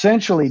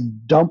essentially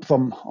dump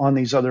them on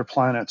these other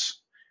planets.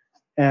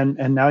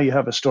 And now you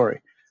have a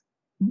story.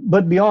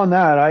 But beyond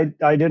that,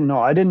 I didn't know.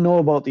 I didn't know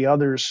about the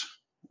others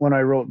when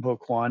I wrote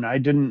book one. I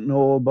didn't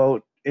know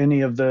about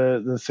any of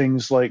the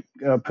things like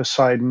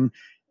Poseidon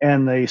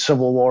and the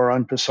civil war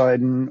on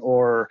Poseidon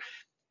or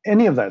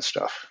any of that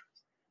stuff.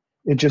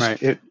 It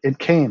just it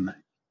came.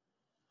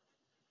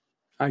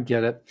 I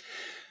get it.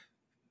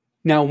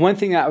 Now, one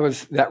thing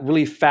that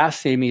really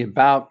fascinated me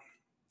about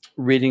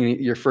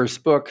reading your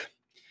first book,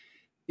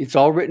 it's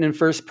all written in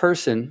first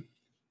person,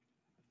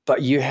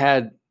 but you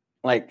had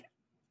like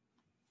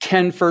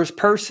 10 first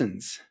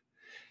persons.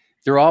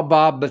 They're all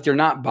Bob, but they're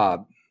not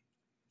Bob.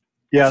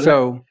 Yeah.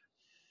 So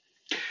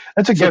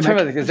that's a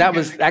gimmick. Because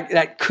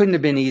that couldn't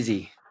have been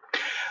easy.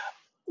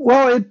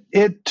 Well,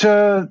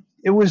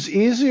 it was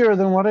easier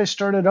than what I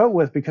started out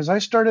with, because I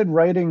started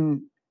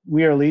writing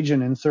We Are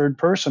Legion in third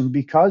person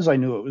because I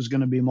knew it was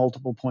going to be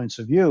multiple points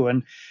of view.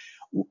 And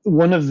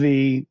one of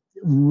the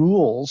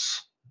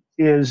rules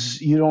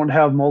is you don't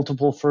have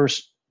multiple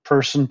first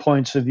person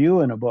points of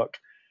view in a book.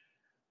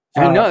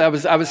 I know, I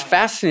was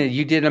fascinated.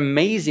 You did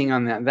amazing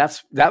on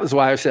that. That was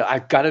why I said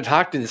I've got to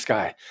talk to this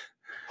guy.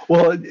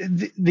 Well,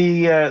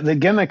 the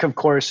gimmick, of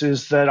course,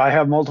 is that I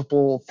have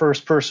multiple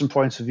first person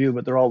points of view,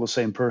 but they're all the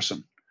same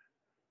person.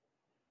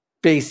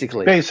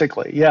 Basically,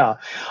 yeah.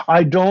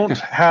 I don't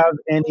have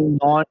any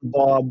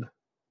non-Bob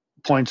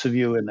points of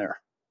view in there.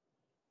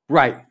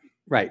 Right.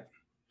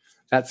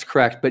 That's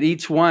correct. But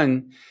each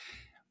one,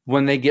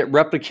 when they get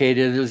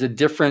replicated, there's a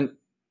different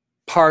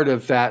part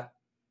of that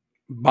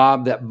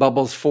Bob that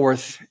bubbles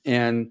forth,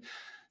 and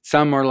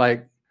some are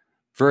like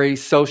very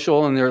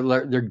social and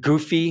they're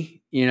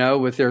goofy,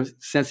 with their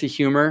sense of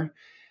humor.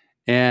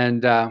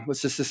 And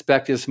let's just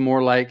suspect is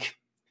more like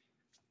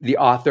the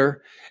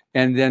author.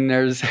 And then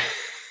there's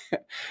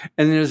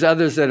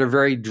others that are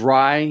very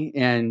dry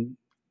and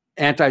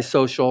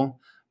antisocial,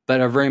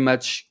 but are very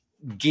much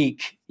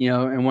geek,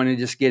 and want to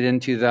just get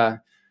into the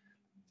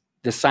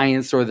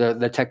science or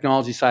the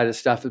technology side of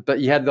stuff. But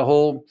you had the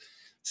whole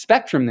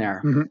spectrum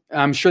there. Mm-hmm.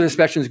 I'm sure the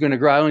spectrum is going to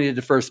grow. I only did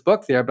the first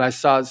book there, but I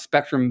saw a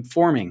spectrum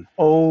forming.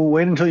 Oh,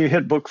 wait until you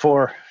hit book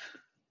 4.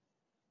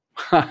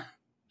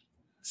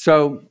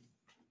 So,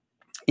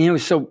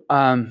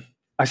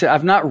 I said,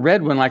 I've not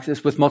read one like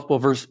this with multiple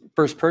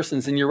first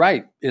persons. And you're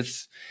right.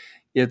 It's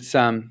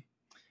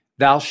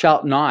thou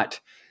shalt not.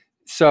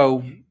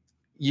 So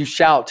you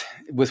shout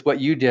with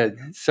what you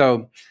did.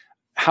 So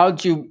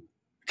how'd you,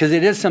 because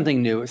it is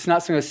something new. It's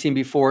not something I've seen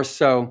before.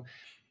 So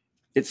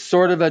it's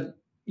sort of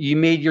you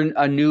made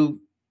a new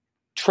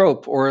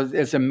trope, or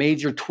it's a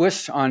major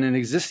twist on an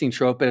existing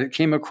trope, but it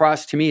came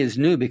across to me as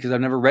new because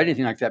I've never read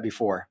anything like that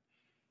before.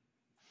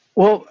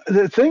 Well,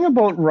 the thing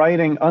about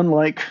writing,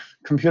 unlike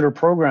computer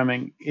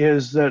programming,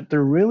 is that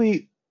there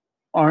really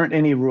aren't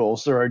any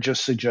rules. There are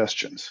just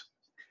suggestions,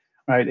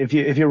 right? If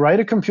you write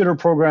a computer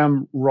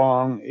program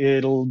wrong,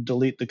 it'll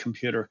delete the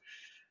computer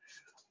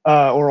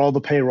or all the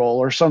payroll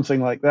or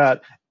something like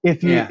that.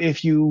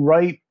 If you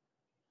write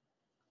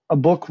a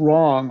book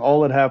wrong,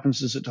 all that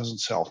happens is it doesn't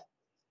sell,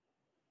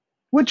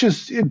 which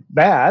is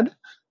bad,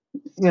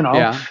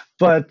 Yeah.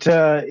 But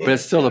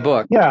it's still a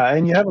book. Yeah,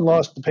 and you haven't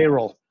lost the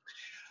payroll.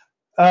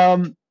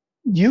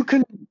 You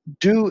can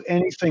do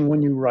anything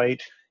when you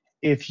write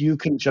if you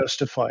can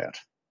justify it,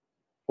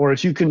 or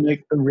if you can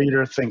make the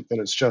reader think that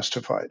it's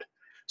justified.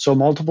 So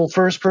multiple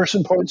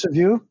first-person points of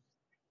view,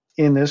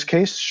 in this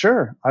case,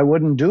 sure. I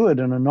wouldn't do it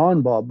in a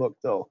non-Bob book,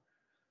 though,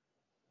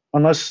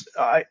 unless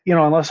I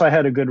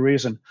had a good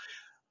reason.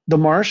 The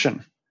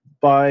Martian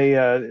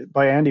by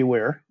Andy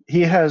Weir,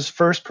 he has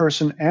first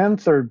person and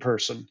third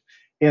person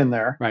in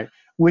there, right,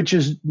 which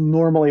is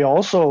normally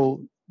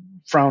also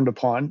frowned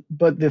upon,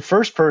 but the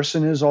first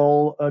person is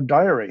all a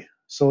diary,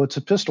 so it's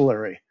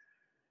epistolary,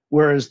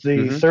 whereas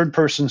the third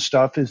person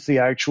stuff is the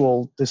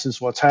actual, this is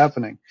what's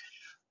happening.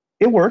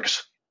 It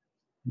works,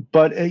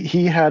 but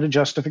he had a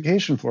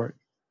justification for it.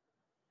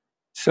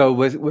 So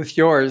with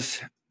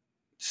yours,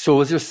 so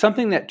was there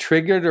something that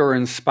triggered or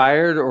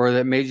inspired or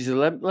that made you say,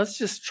 let's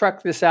just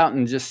truck this out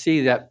and just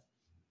see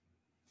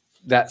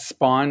that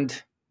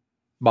spawned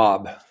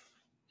Bob?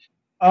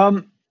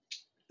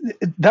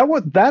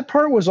 That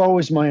part was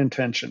always my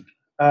intention.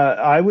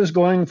 I was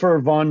going for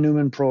a von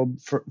Neumann probe.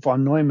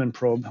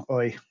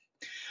 Oy.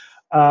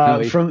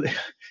 From,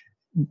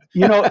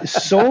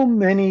 so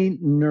many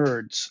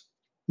nerds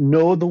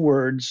know the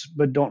words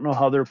but don't know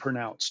how they're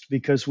pronounced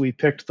because we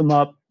picked them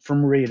up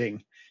from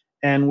reading,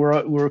 and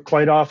we're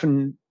quite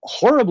often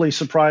horribly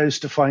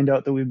surprised to find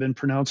out that we've been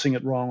pronouncing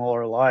it wrong all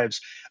our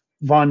lives.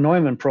 Von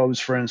Neumann probes,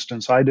 for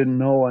instance, I didn't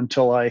know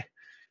until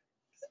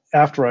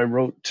after I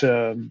wrote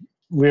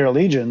We Are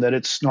Legion that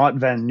it's not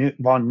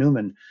von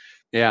Neumann.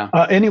 Yeah.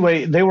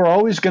 Anyway, they were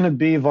always going to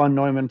be von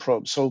Neumann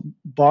probes. So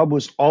Bob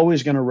was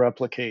always going to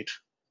replicate,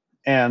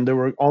 and there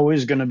were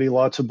always going to be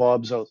lots of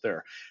Bobs out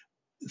there.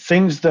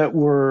 Things that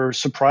were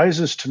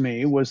surprises to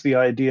me was the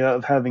idea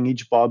of having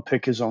each Bob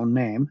pick his own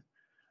name.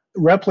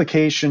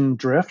 Replicative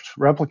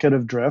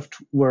drift,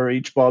 where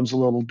each Bob's a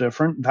little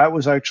different. That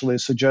was actually a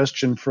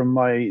suggestion from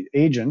my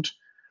agent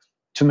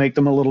to make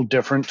them a little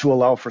different to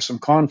allow for some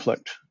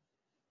conflict.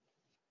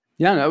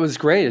 Yeah, that was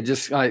great. It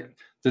just like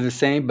they're the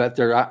same, but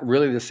they're not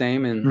really the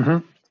same.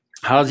 And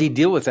how does he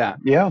deal with that?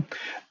 Yeah.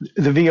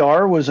 The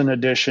VR was an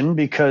addition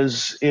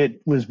because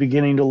it was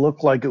beginning to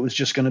look like it was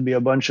just going to be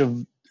a bunch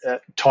of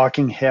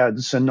talking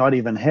heads and not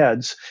even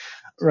heads,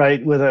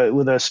 right? With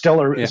a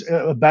stellar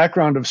a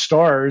background of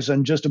stars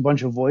and just a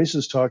bunch of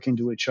voices talking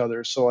to each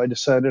other. So I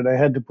decided I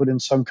had to put in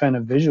some kind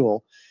of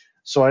visual.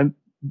 So I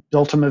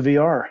built him a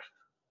VR.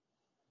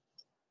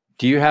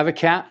 Do you have a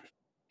cat?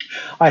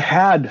 I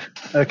had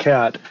a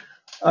cat.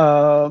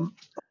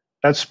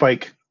 That's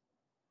Spike.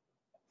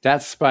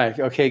 That's Spike.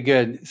 Okay,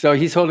 good. So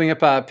he's holding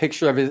up a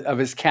picture of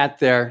his cat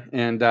there,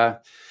 and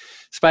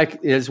Spike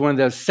is one of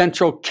the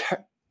central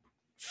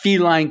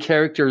feline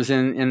characters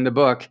in the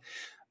book,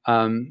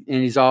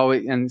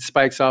 and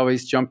Spike's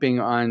always jumping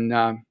on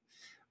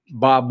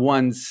Bob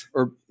 1's,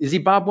 or is he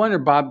Bob 1 or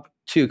Bob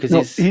 2?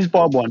 Because he's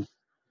Bob 1.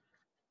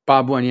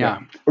 Bob 1, yeah.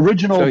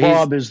 Original so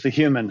Bob is the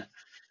human.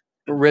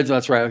 Original,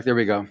 that's right. There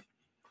we go.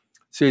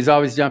 So he's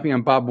always jumping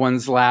on Bob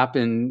 1's lap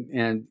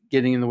and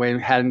getting in the way and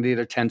having to get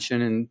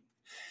attention, and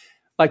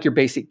like your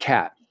basic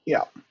cat.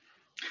 Yeah.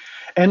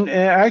 And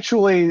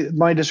actually,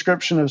 my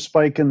description of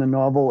Spike in the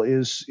novel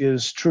is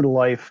true to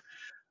life.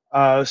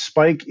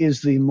 Spike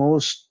is the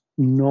most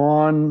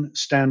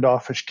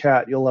non-standoffish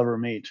cat you'll ever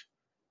meet.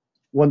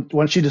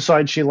 Once she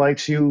decides she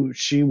likes you,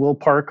 she will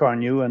park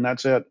on you, and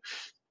that's it.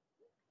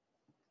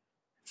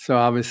 So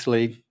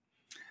obviously,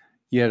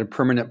 you had a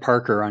permanent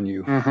parker on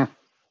you. Mm-hmm.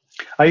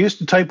 I used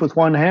to type with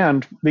one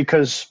hand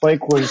because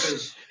Spike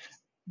was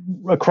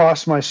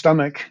across my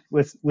stomach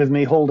with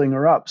me holding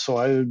her up. So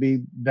I would be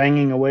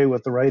banging away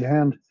with the right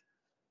hand.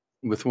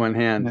 With one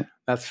hand. Yeah.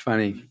 That's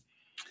funny.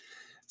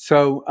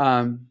 So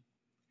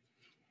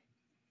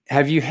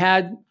have you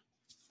had,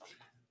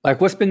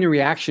 like, what's been the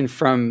reaction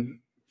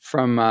from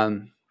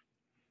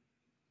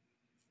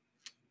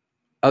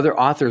other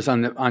authors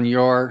on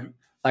your,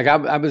 like,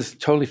 I was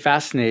totally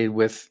fascinated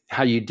with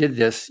how you did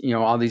this,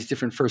 all these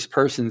different first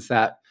persons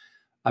that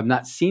I've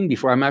not seen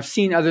before. I mean, I've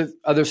seen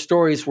other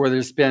stories where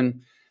there's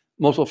been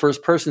multiple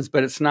first persons,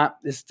 but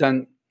it's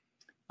done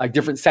like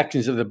different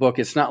sections of the book.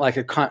 It's not like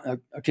a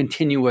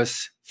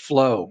continuous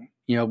flow,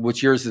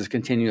 which yours is a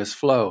continuous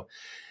flow.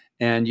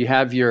 And you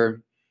have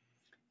your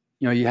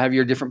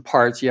different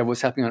parts. You have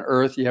what's happening on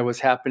Earth. You have what's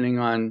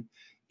happening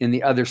in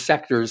the other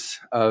sectors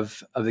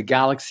of the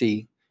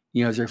galaxy,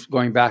 as they're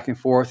going back and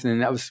forth.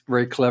 And that was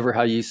very clever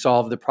how you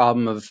solved the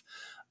problem of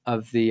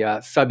the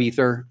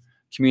sub-ether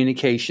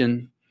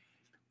communication,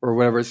 or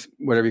whatever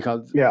you call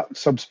it. Yeah,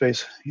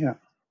 subspace. Yeah.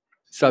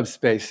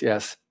 Subspace,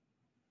 yes.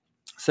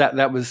 So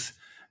that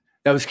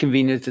was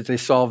convenient that they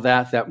solved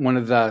that. That one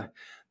of the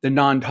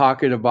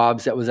non-talkative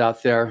Bobs that was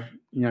out there,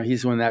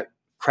 he's the one that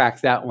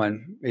cracked that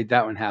one, made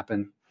that one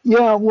happen.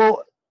 Yeah,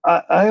 well,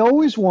 I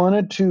always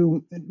wanted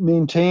to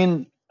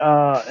maintain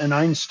an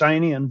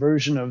Einsteinian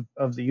version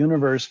of the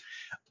universe,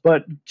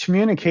 but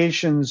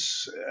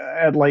communications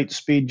at light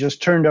speed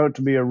just turned out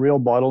to be a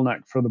real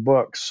bottleneck for the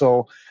book.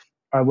 So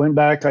I went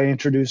back, I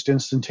introduced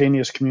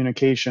instantaneous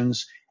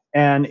communications,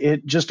 and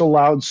it just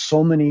allowed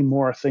so many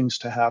more things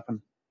to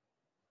happen.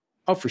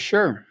 Oh, for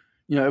sure.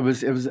 It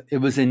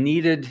was a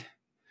needed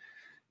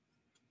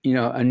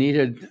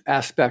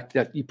aspect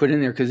that you put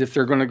in there, because if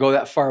they're going to go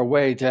that far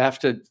away, to have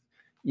to,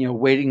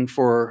 waiting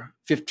for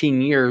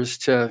 15 years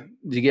to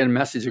get a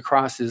message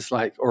across is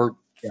like, or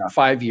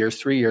 5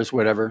 years, 3 years,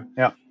 whatever.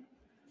 Yeah.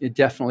 It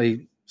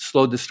definitely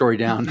slowed the story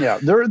down. Yeah,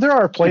 there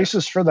are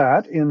places for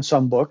that in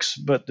some books,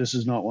 but this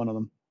is not one of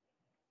them.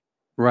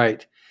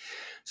 Right.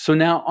 So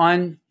now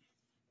on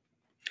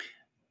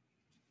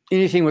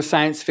anything with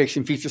science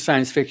fiction, future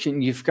science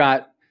fiction, you've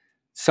got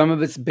some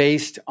of it's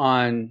based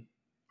on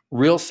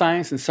real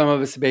science and some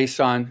of it's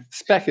based on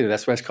speculative.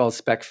 That's why it's called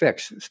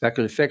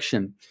speculative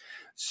fiction.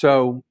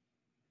 So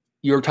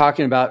you were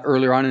talking about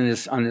earlier on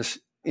on this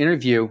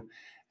interview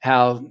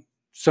how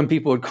some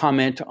people would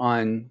comment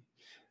on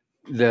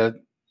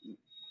the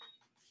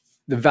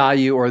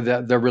value or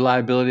the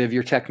reliability of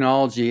your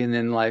technology, and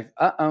then like,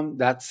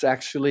 that's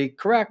actually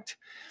correct.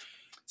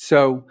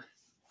 So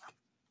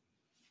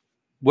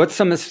what's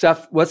been the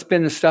stuff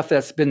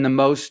that's been the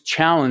most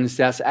challenged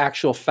that's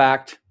actual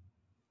fact,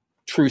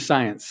 true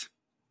science?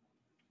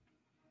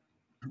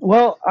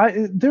 Well,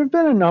 there have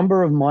been a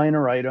number of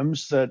minor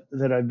items that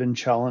I've been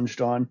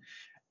challenged on,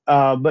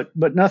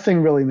 but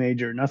nothing really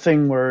major,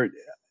 nothing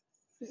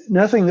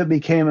that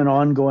became an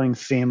ongoing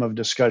theme of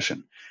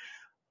discussion.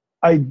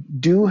 I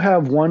do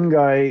have one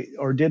guy,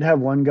 or did have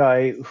one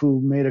guy,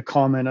 who made a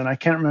comment, and I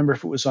can't remember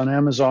if it was on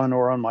Amazon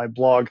or on my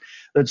blog,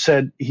 that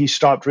said he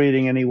stopped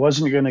reading and he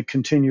wasn't going to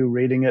continue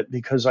reading it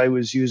because I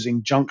was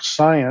using junk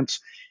science,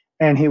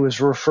 and he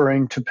was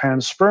referring to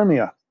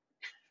panspermia,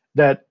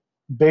 that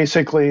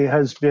basically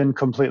has been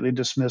completely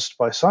dismissed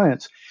by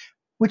science,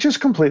 which is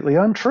completely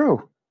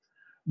untrue.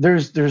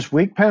 There's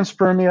weak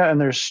panspermia and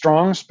there's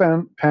strong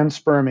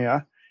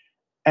panspermia,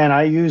 and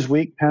I use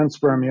weak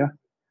panspermia.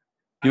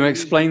 You want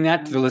to explain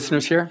that to the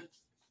listeners here?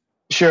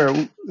 Sure.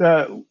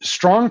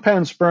 Strong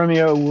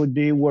panspermia would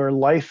be where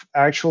life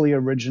actually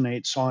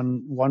originates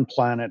on one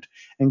planet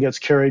and gets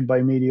carried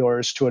by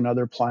meteors to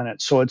another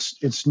planet. So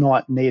it's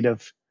not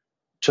native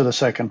to the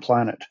second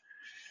planet.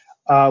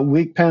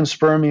 Weak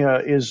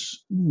panspermia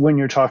is when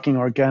you're talking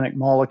organic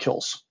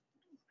molecules.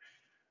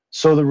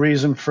 So the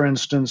reason, for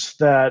instance,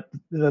 that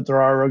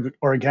there are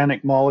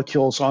organic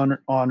molecules on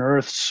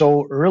Earth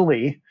so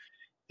early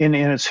in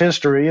its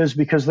history is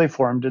because they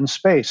formed in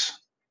space.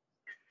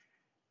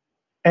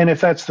 And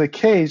if that's the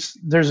case,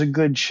 there's a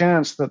good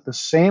chance that the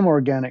same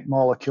organic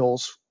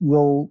molecules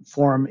will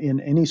form in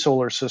any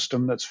solar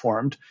system that's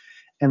formed,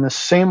 and the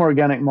same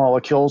organic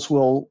molecules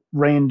will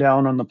rain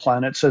down on the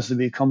planets as they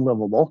become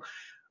livable,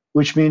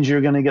 which means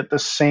you're going to get the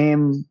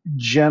same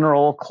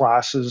general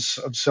classes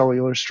of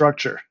cellular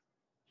structure.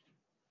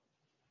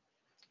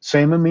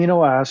 Same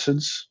amino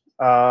acids,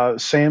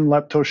 same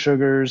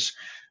leptosugars,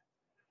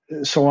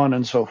 so on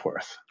and so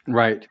forth.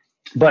 Right.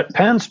 But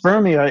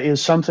panspermia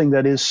is something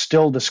that is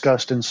still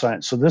discussed in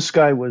science. So this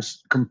guy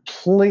was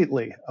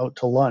completely out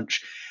to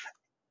lunch.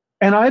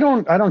 And I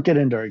don't get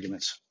into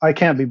arguments. I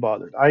can't be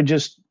bothered. I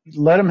just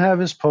let him have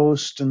his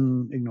post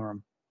and ignore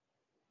him.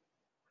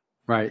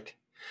 Right.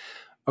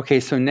 Okay,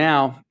 so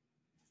now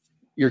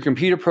you're a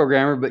computer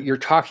programmer, but you're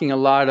talking a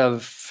lot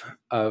of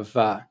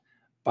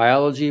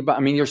biology. But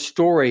I mean, your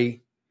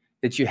story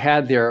that you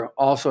had there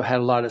also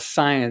had a lot of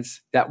science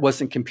that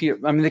wasn't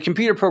computer. I mean, the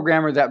computer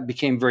programmer, that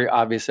became very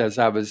obvious as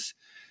I was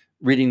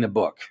reading the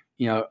book.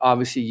 You know,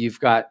 obviously you've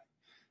got,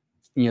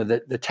 you know,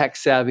 the tech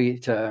savvy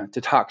to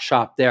talk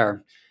shop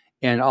there,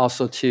 and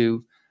also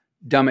to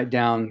dumb it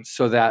down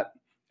so that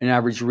an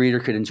average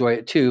reader could enjoy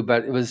it too.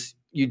 But it was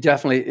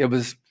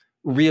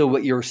real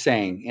what you were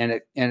saying,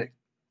 and it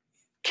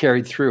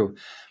carried through.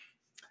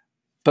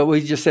 But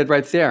what you just said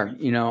right there,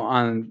 you know,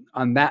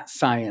 on that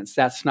science,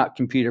 that's not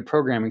computer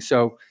programming.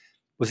 So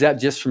was that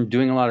just from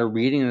doing a lot of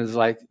reading? Is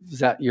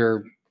that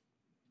your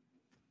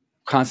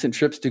constant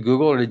trips to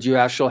Google, or did you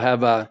actually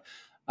have a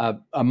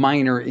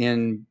minor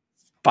in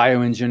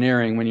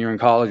bioengineering when you were in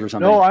college or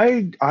something? No,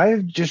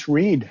 I just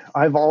read.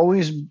 I've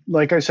always,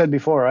 like I said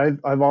before,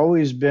 I've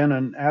always been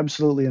an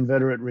absolutely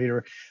inveterate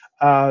reader.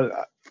 I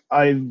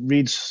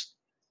read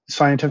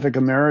Scientific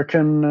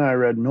American, I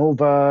read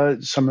Nova,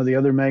 some of the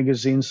other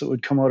magazines that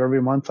would come out every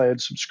month I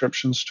had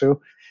subscriptions to.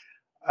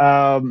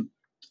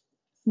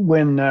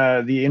 When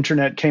the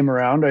internet came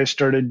around, I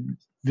started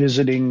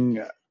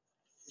visiting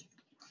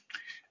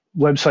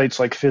websites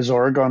like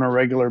Phys.org on a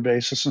regular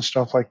basis and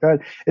stuff like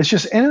that. It's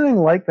just anything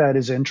like that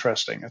is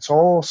interesting. It's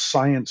all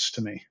science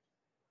to me.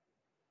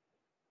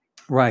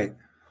 Right.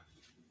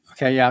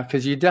 Okay, yeah,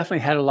 because you definitely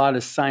had a lot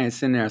of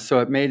science in there. So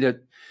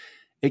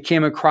it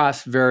came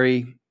across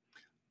very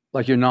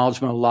like your knowledge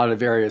in a lot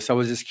of areas. So I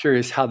was just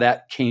curious how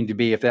that came to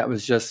be, if that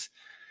was just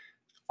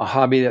a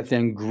hobby that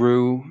then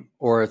grew,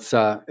 or if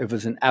it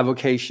was an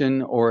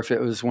avocation, or if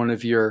it was one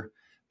of your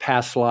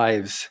past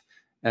lives.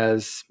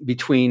 As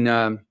between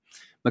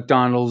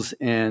McDonald's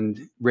and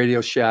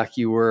Radio Shack,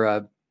 you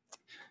were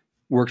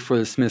worked for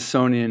the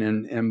Smithsonian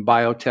and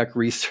biotech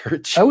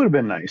research. That would have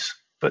been nice,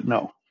 but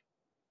no.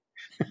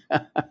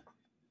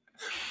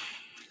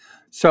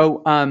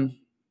 So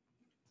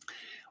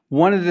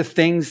one of the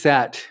things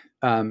that,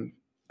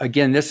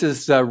 again, this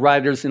is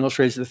Writers and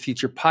Illustrators of the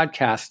Future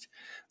podcast.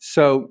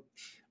 So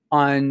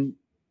on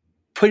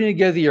putting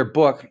together your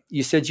book,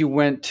 you said you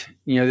went,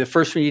 you know, the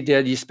first one you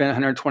did, you spent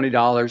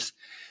 $120.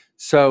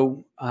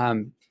 So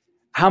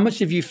how much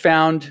have you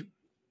found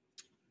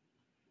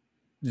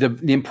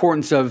the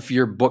importance of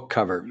your book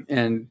cover,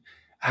 and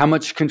how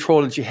much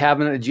control did you have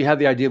in it? Did you have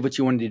the idea of what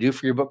you wanted to do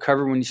for your book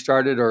cover when you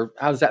started, or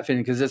how does that fit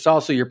in? Because it's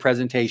also your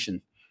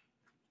presentation.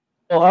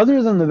 Well,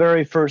 other than the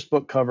very first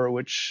book cover,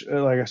 which,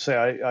 like I say,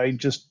 I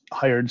just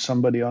hired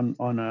somebody on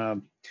a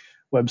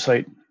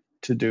website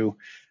to do,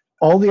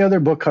 all the other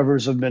book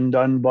covers have been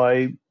done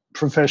by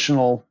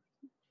professional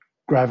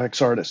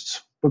graphics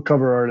artists, book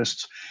cover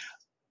artists.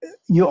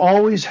 You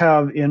always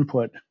have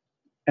input,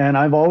 and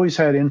I've always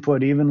had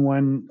input, even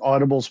when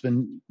Audible's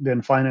been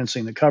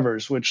financing the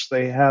covers, which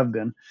they have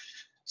been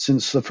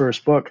since the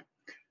first book.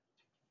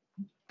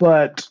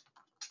 But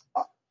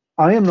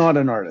I am not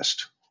an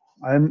artist.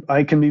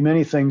 I can be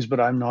many things,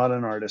 but I'm not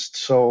an artist.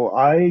 So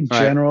I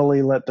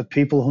generally let the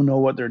people who know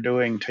what they're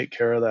doing take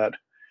care of that.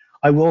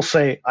 I will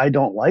say I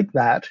don't like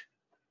that,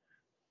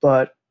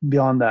 but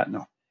beyond that,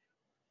 no.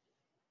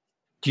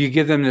 Do you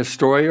give them the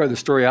story or the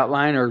story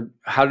outline, or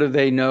how do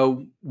they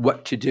know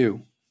what to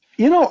do?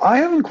 You know, I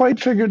haven't quite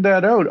figured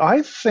that out.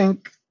 I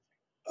think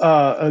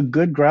a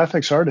good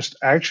graphics artist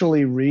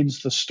actually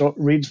reads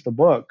reads the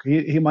book.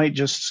 He might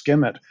just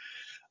skim it,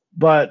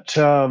 but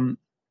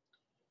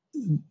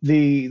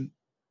the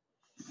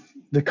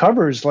the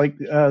covers, like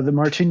the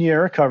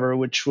Martiniere cover,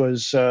 which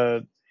was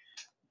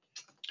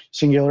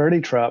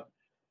Singularity Trap,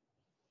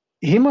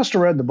 he must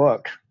have read the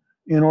book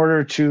in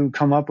order to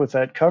come up with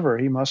that cover.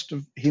 He must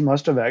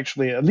have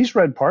actually at least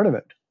read part of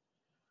it.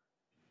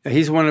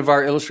 He's one of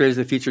our illustrators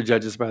that feature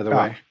judges, by the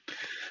way.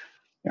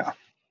 Yeah.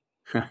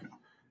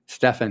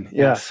 Stefan,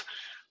 yes.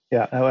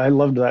 Yeah, I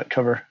loved that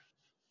cover.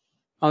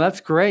 Oh,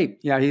 that's great.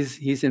 Yeah,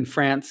 he's in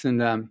France,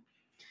 and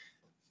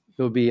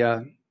he'll be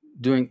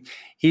doing.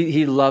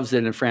 He loves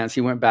it in France.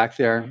 He went back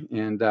there,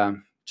 and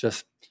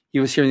he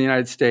was here in the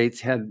United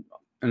States. Had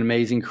an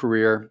amazing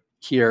career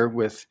here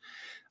with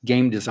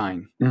game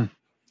design,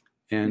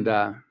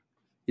 and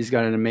he's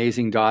got an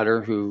amazing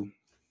daughter who,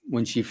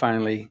 when she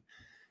finally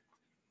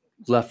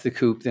left the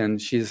coop, then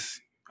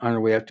she's on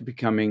her way up to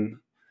becoming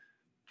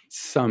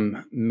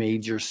some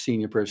major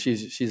senior person.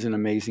 She's an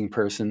amazing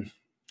person.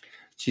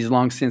 She's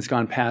long since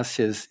gone past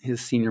his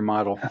senior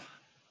model.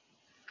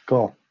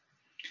 Cool.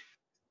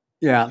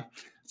 Yeah.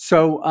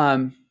 So,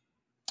 all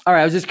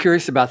right, I was just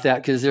curious about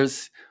that, because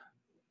there's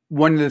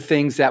one of the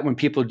things that when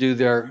people do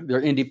their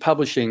indie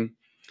publishing,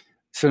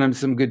 sometimes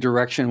some good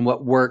direction,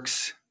 what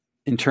works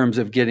in terms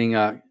of getting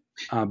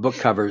book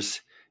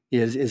covers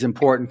is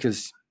important,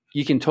 because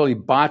you can totally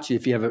botch it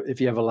if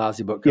you have a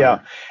lousy book cover.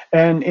 Yeah,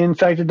 and in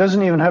fact, it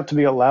doesn't even have to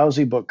be a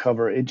lousy book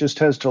cover. It just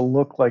has to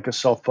look like a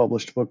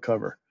self-published book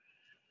cover.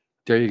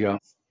 There you go.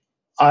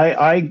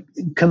 I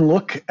can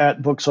look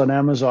at books on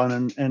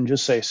Amazon and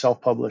just say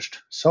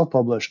self-published,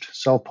 self-published,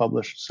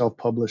 self-published,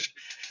 self-published.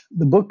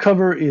 The book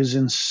cover is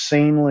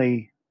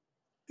insanely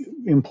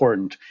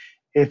important.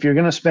 If you're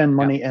going to spend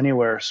money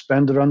anywhere,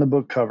 spend it on the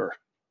book cover.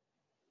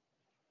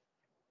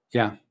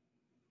 Yeah,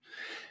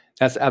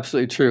 that's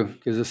absolutely true,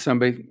 because if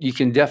somebody, you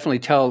can definitely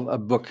tell a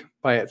book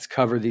by its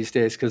cover these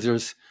days, because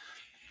there's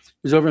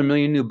over 1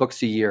 million new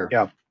books a year.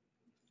 Yeah,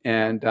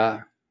 and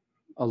a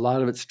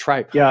lot of it's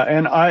tripe. Yeah,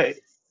 and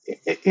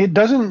it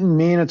doesn't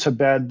mean it's a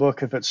bad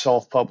book if it's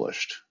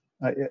self-published.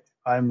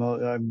 I'm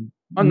not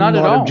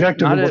at all.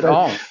 objective Not about at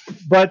all.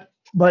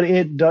 But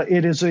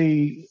it is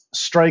a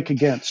strike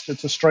against.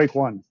 It's a strike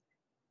one.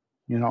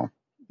 You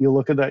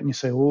look at that and you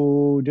say,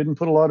 "Oh, didn't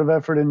put a lot of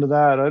effort into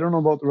that. I don't know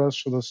about the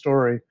rest of the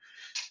story."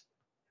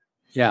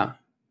 Yeah,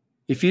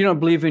 if you don't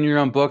believe in your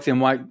own book, then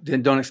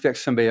don't expect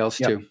somebody else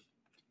to.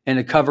 And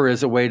a cover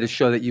is a way to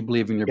show that you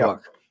believe in your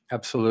book.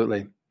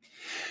 Absolutely.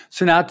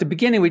 So now at the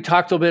beginning, we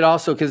talked a little bit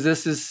also, because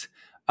this is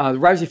the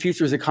Rise of the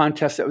Future is a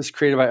contest that was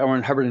created by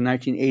Owen Hubbard in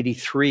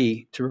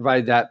 1983 to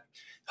provide that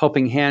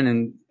helping hand.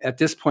 And at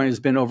this point, there's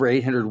been over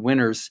 800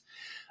 winners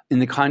in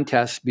the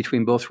contest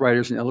between both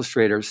writers and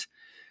illustrators.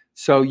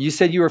 So you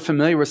said you were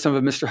familiar with some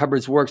of Mr.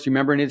 Hubbard's works. Do you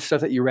remember any of the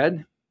stuff that you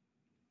read?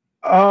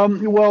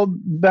 Well,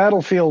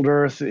 Battlefield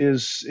Earth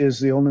is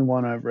the only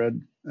one I've read,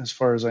 as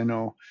far as I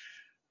know.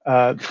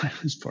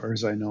 As far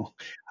as I know.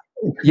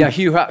 Yeah,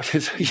 Hugh.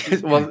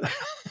 Well,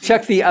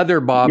 check the other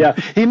Bob. Yeah,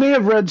 he may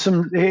have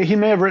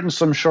written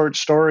some short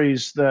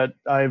stories that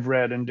I've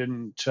read and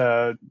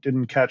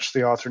didn't catch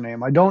the author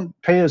name. I don't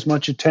pay as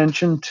much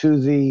attention to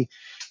the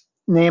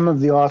name of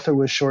the author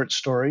with short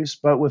stories,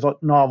 but with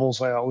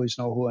novels, I always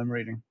know who I'm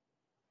reading.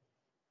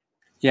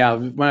 Yeah,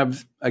 we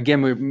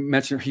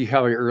mentioned Hugh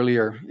Howey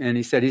earlier, and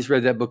he said he's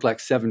read that book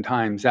like 7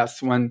 times.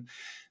 That's one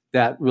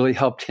that really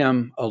helped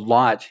him a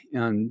lot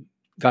and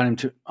got him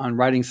on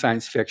writing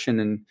science fiction.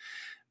 And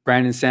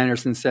Brandon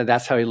Sanderson said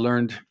that's how he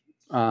learned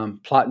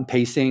plot and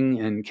pacing.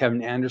 And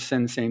Kevin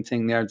Anderson, same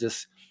thing there,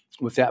 just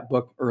with that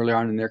book early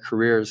on in their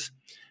careers.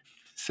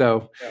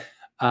 So,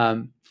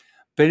 but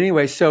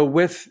anyway, so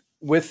with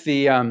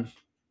the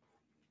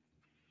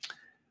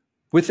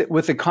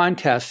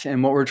contest,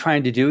 and what we're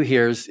trying to do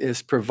here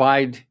is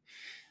provide,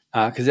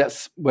 because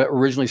that's what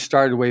originally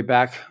started way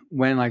back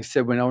when, like I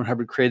said, when Owen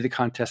Hubbard created the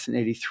contest in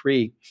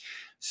 '83.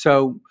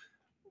 So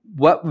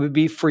what would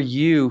be for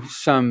you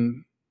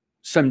some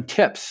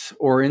tips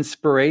or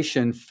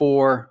inspiration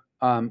for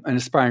an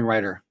aspiring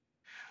writer?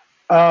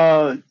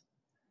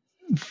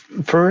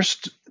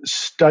 First,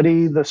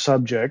 study the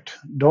subject.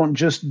 Don't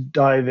just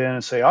dive in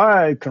and say,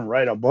 I can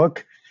write a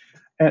book.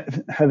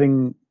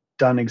 Having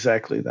done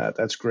exactly that,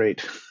 that's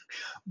great.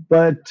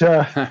 But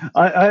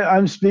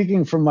I'm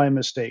speaking from my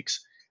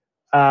mistakes.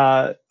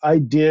 I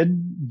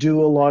did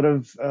do a lot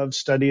of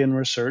study and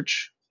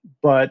research,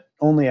 but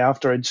only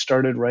after I'd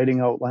started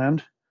writing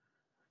Outland.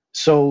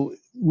 So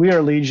We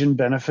Are Legion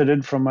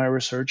benefited from my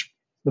research.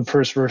 The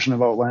first version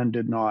of Outland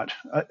did not.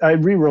 I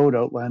rewrote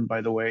Outland,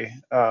 by the way,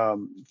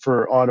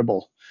 for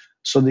Audible.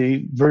 So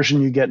the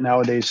version you get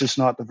nowadays is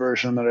not the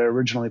version that I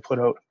originally put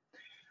out.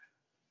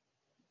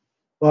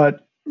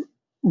 But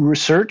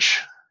research,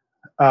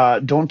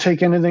 don't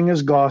take anything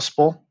as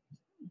gospel.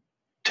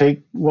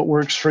 Take what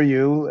works for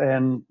you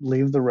and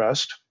leave the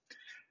rest.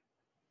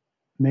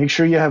 Make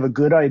sure you have a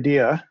good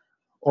idea,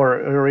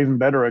 or even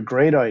better, a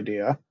great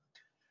idea,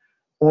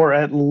 or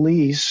at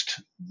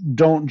least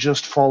don't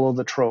just follow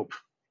the trope.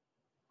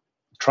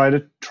 Try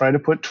to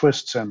put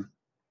twists in.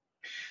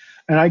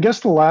 And I guess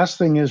the last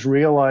thing is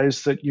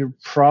realize that you're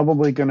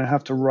probably going to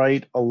have to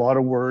write a lot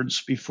of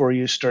words before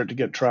you start to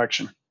get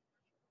traction.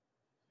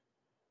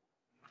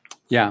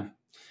 Yeah.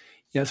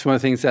 Yeah, it's one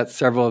of the things that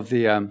several of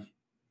the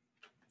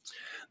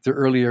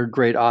earlier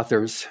great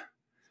authors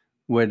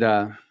would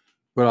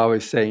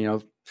always say,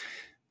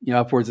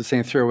 upwards of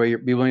saying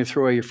be willing to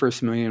throw away your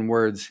first million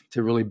words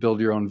to really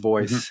build your own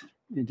voice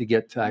and to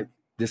get to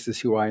this is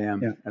who I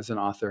am as an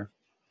author.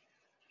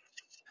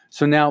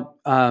 So now,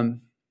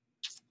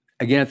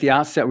 again, at the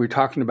outset, we were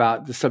talking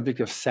about the subject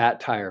of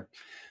satire.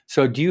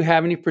 So do you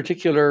have any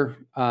particular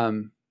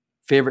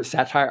favorite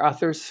satire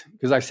authors?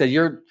 Because like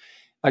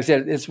I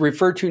said, it's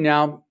referred to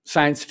now,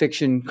 science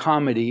fiction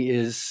comedy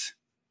is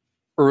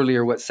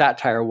earlier what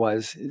satire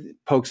was. It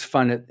pokes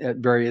fun at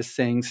various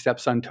things,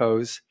 steps on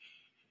toes.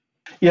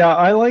 Yeah,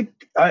 I like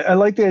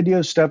the idea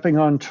of stepping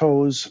on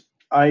toes.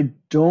 I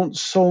don't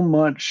so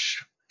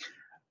much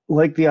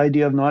like the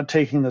idea of not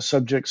taking the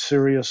subject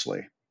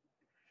seriously.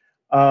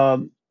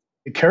 The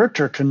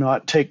character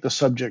cannot take the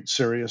subject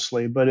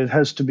seriously, but it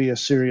has to be a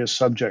serious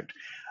subject.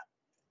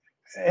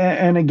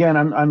 And again,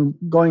 I'm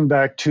going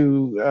back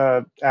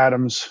to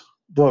Adam's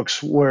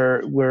books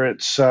where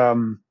it's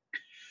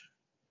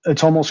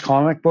almost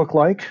comic book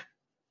like.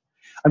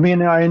 I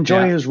mean, I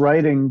enjoy his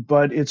writing,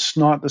 but it's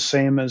not the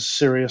same as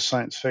serious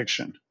science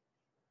fiction.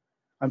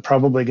 I'm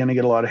probably going to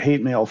get a lot of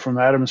hate mail from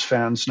Adams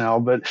fans now,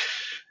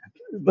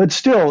 but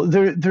still,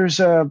 there's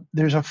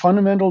a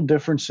fundamental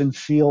difference in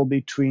feel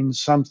between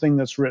something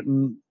that's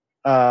written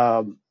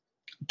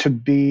to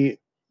be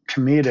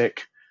comedic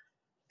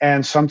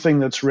and something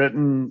that's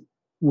written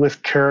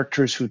with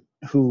characters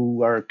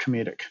who are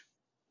comedic.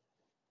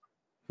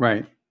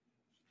 Right.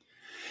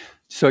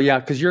 So yeah,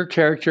 because your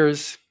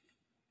characters.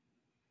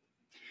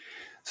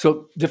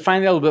 So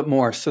define that a little bit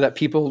more, so that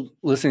people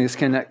listening to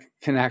this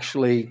can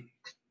actually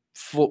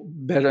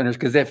better understand.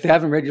 Because if they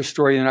haven't read your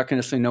story, they're not going to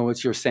necessarily know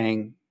what you're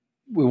saying.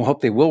 We will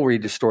hope they will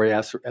read the story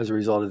as a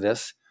result of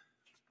this.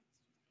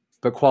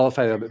 But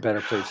qualify that a bit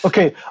better, please.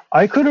 Okay,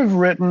 I could have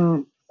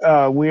written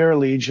We Are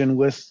Legion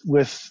with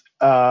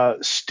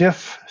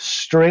stiff,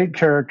 straight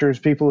characters,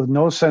 people with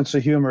no sense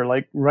of humor,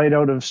 like right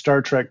out of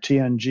Star Trek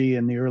TNG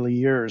in the early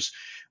years,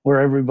 where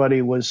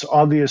everybody was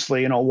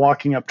obviously,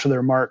 walking up to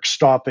their mark,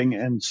 stopping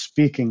and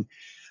speaking.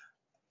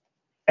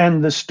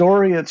 And the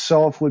story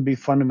itself would be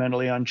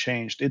fundamentally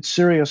unchanged. It's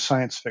serious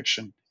science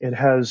fiction. It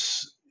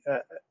has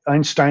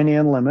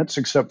Einsteinian limits,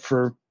 except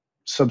for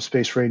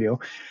subspace radio.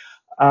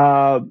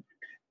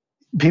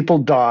 People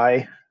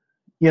die.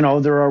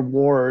 There are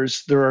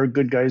wars. There are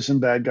good guys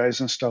and bad guys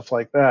and stuff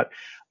like that.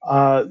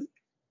 The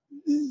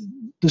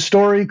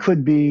story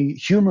could be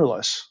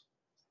humorless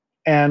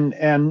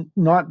and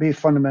not be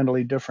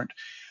fundamentally different.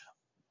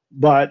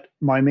 But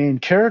my main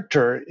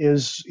character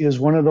is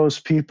one of those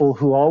people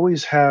who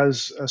always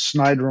has a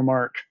snide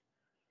remark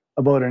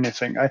about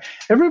anything.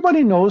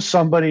 Everybody knows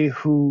somebody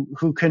who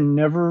can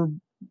never,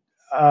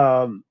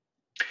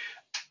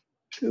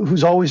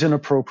 who's always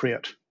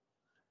inappropriate.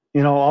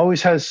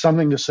 Always has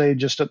something to say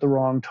just at the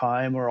wrong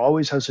time, or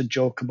always has a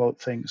joke about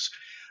things,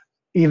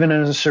 even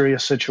in a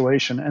serious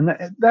situation.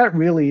 And that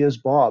really is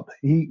Bob.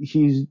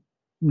 He's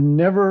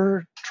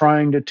never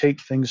trying to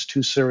take things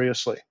too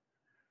seriously.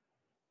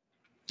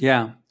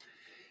 Yeah.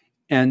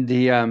 And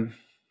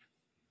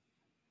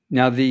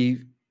now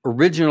the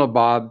original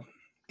Bob,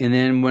 and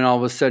then when all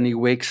of a sudden he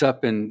wakes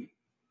up and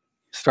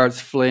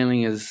starts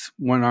flailing his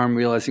one arm,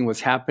 realizing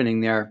what's happening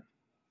there.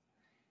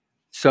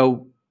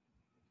 So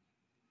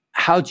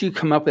how'd you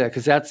come up with that?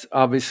 Because that's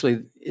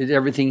obviously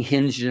everything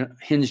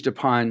hinged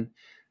upon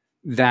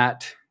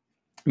that.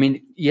 I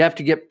mean, you have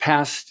to get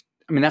past,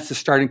 that's the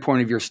starting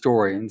point of your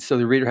story. And so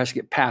the reader has to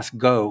get past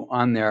go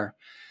on there.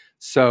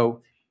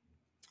 So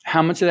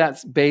how much of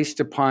that's based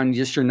upon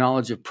just your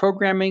knowledge of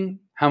programming?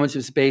 How much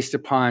is based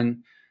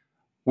upon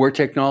where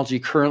technology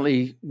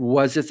currently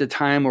was at the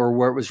time, or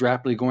where it was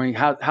rapidly going?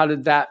 How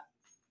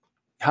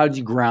did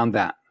you ground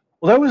that?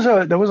 Well,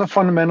 that was a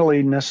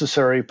fundamentally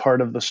necessary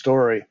part of the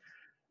story.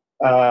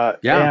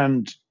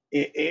 And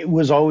it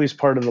was always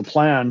part of the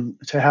plan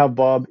to have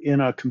Bob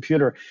in a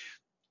computer.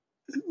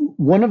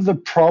 One of the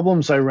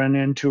problems I ran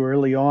into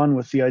early on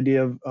with the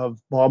idea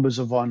of Bob as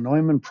a von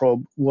Neumann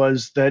probe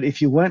was that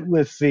if you went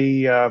with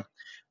the Anne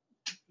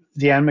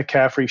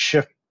McCaffrey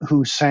ship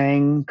who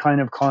sang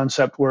kind of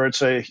concept, where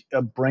it's a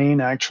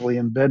brain actually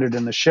embedded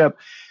in the ship,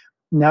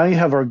 now you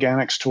have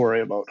organics to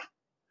worry about.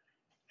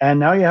 And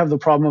now you have the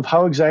problem of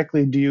how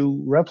exactly do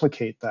you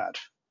replicate that?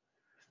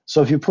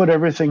 So if you put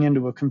everything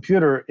into a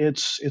computer,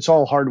 it's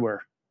all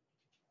hardware,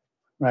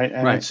 right?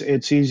 And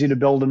it's easy to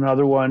build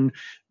another one,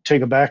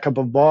 take a backup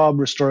of Bob,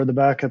 restore the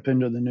backup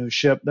into the new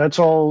ship. That's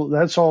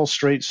all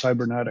straight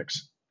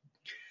cybernetics.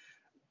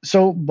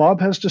 So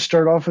Bob has to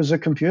start off as a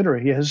computer.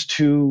 He has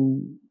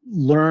to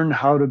learn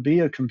how to be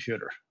a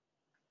computer,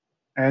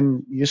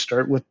 and you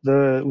start with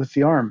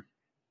the arm.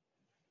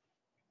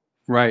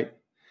 Right.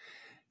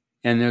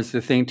 And there's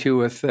the thing too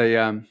with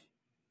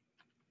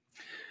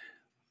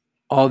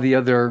all the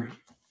other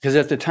Because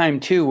at the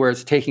time, too, where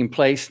it's taking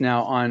place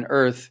now on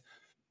Earth,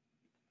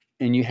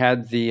 and you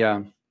had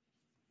the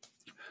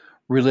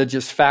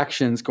religious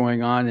factions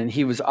going on, and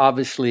he was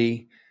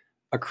obviously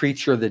a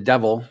creature of the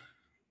devil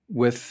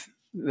with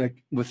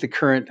the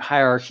current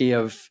hierarchy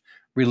of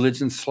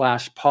religion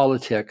 /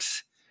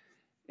 politics,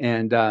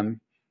 and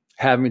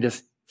having to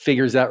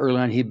figures out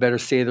early on he better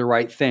say the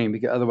right thing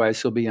because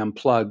otherwise he'll be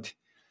unplugged.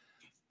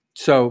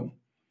 So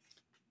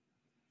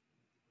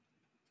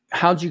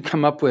how'd you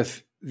come up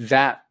with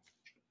that?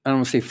 I don't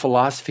want to say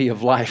philosophy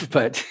of life,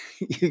 but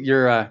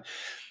your,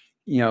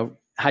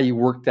 how you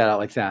worked that out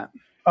like that.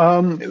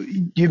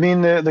 You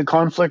mean the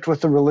conflict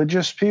with the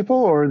religious people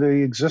or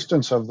the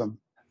existence of them?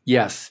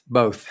 Yes,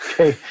 both.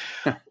 Okay.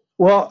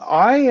 Well,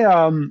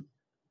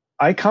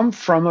 I come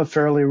from a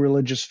fairly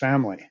religious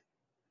family,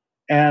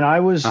 and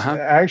I was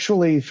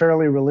actually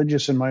fairly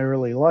religious in my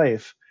early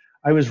life.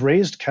 I was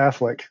raised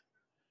Catholic.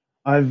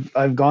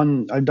 I've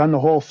done the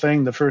whole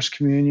thing: the first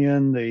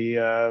communion,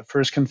 the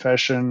first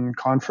confession,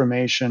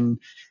 confirmation,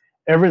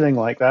 everything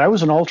like that. I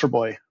was an altar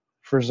boy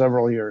for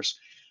several years.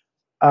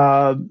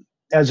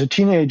 As a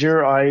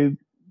teenager, I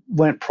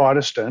went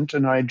Protestant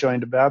and I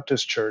joined a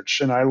Baptist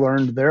church, and I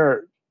learned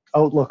their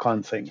outlook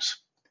on things.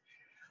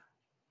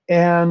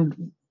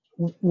 And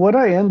what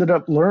I ended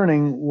up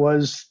learning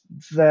was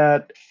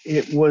that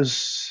it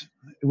was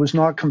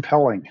not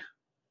compelling.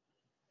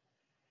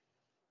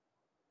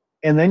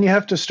 And then you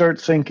have to start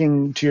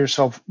thinking to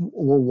yourself,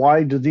 well,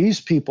 why do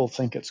these people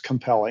think it's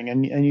compelling?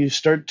 And you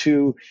start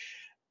to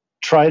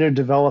try to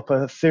develop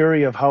a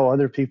theory of how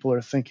other people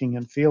are thinking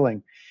and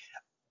feeling.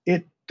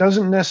 It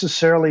doesn't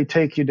necessarily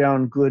take you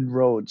down good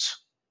roads.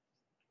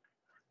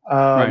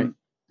 Right.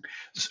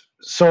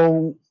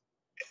 So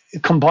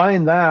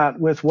combine that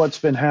with what's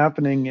been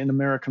happening in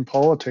American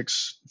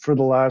politics for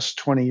the last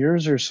 20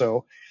 years or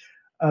so,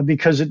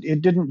 because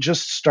it didn't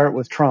just start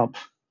with Trump.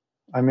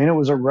 I mean, it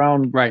was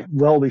around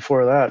well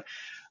before that.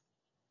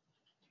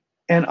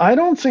 And I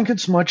don't think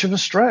it's much of a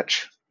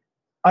stretch.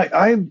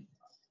 I'm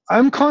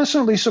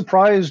constantly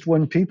surprised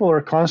when people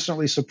are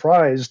constantly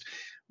surprised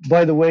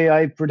by the way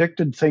I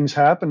predicted things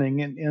happening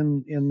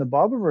in the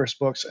Bobiverse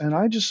books. And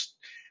I just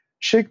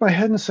shake my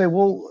head and say,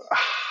 well,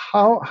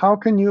 how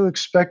can you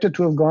expect it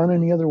to have gone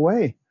any other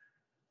way?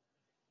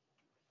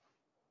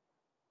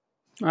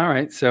 All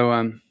right.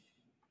 So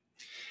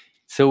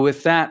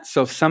with that,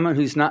 so someone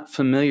who's not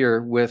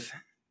familiar with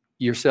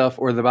yourself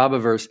or the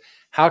Bobiverse,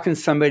 how can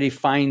somebody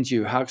find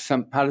you? How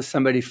does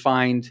somebody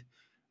find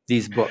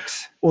these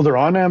books? Well, they're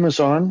on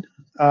Amazon.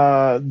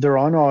 They're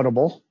on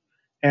Audible.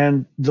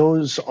 And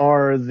those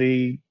are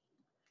the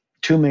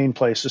two main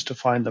places to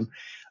find them.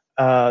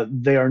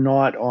 They are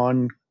not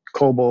on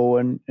Kobo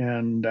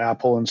and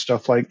Apple and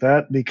stuff like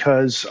that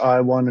because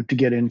I wanted to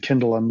get in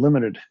Kindle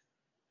Unlimited.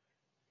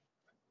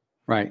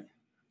 Right.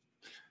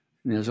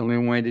 And there's only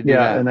one way to do that.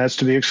 Yeah, and that's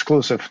to be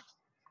exclusive.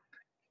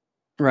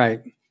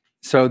 Right.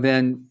 So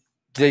then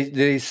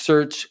they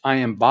search I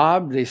Am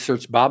Bob. They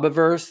search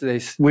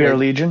Bobiverse. We Are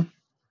Legion.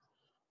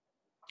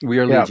 We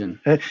Are Legion.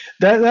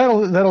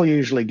 That'll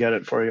usually get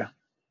it for you.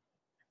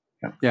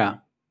 Yeah.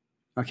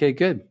 Okay,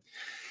 good.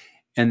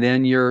 And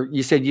then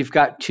you said you've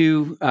got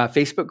two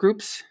Facebook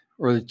groups,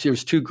 or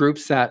there's two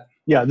groups that.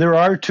 Yeah, there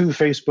are two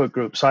Facebook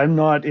groups. I'm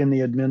not in the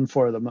admin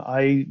for them.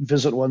 I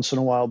visit once in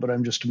a while, but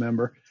I'm just a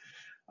member.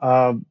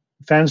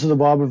 Fans of the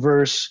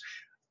Bobiverse.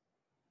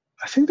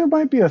 I think there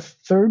might be a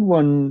third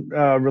one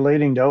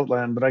relating to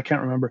Outland, but I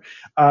can't remember.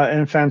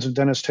 And fans of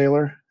Dennis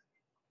Taylor.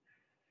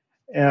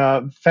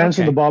 Fans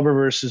of the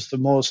Bobiverse is the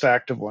most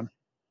active one.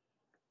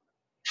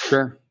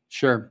 Sure.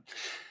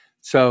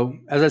 So,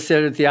 as I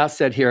said at the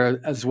outset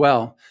here as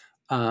well,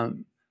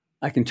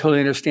 I can totally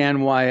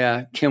understand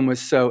why Kim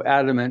was so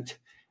adamant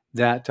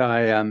that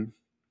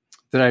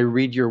I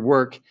read your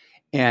work.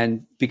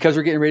 And because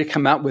we're getting ready to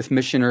come out with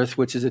Mission Earth,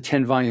 which is a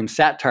 10-volume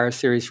satire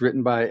series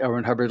written by L.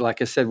 Ron Hubbard,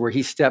 like I said, where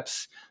he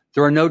steps,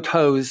 there are no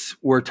toes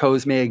where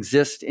toes may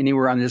exist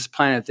anywhere on this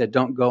planet that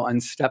don't go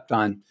unstepped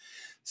on.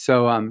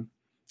 So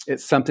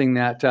it's something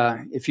that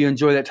if you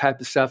enjoy that type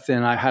of stuff,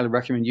 then I highly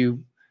recommend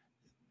you,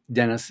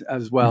 Dennis,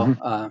 as well,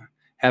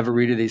 have a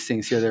read of these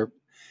things here. They're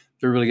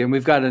really good. And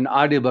we've got an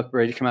audiobook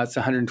ready to come out. It's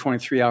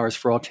 123 hours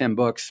for all 10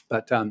 books,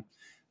 but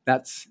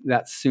that's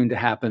soon to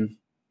happen.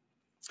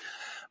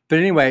 But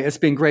anyway, it's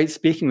been great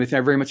speaking with you.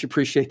 I very much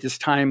appreciate this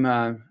time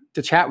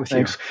to chat with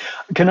you.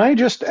 Can I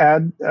just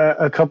add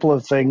a couple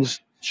of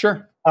things?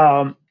 Sure.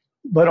 But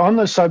on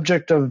the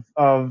subject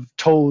of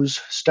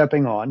toes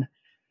stepping on,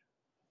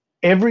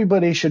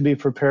 everybody should be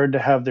prepared to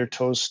have their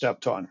toes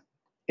stepped on.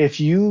 If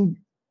you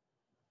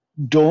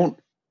don't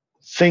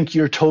think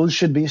your toes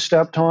should be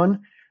stepped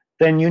on,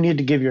 then you need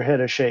to give your head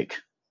a shake.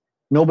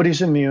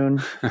 Nobody's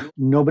immune,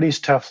 nobody's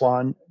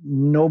Teflon,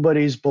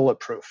 nobody's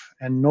bulletproof,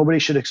 and nobody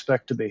should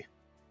expect to be.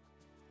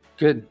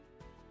 Good.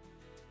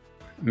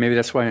 Maybe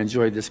that's why I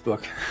enjoyed this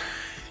book.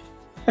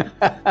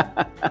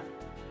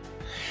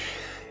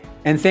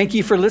 And thank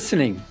you for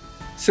listening.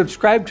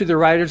 Subscribe to the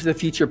Writers of the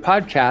Future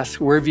podcast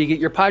wherever you get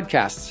your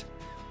podcasts.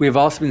 We have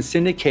also been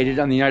syndicated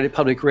on the United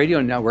Public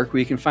Radio Network,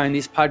 where you can find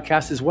these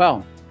podcasts as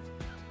well.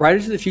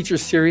 Writers of the Future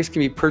series can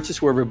be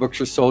purchased wherever books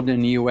are sold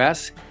in the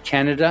US,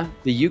 Canada,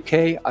 the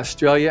UK,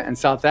 Australia, and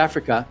South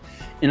Africa,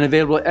 and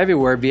available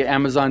everywhere via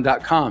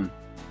Amazon.com.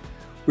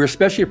 We're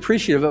especially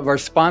appreciative of our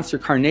sponsor,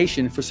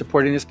 Carnation, for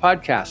supporting this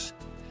podcast.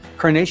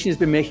 Carnation has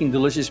been making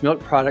delicious milk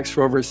products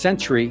for over a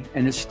century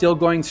and is still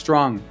going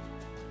strong.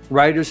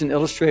 Writers and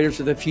illustrators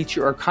of the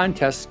future are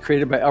contests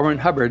created by L. Ron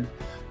Hubbard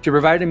to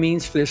provide a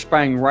means for the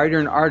aspiring writer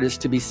and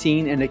artist to be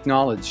seen and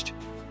acknowledged.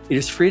 It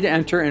is free to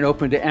enter and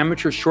open to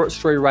amateur short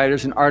story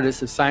writers and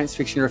artists of science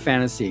fiction or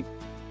fantasy.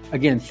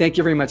 Again, thank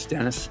you very much,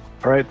 Dennis.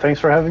 All right,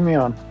 thanks for having me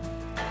on.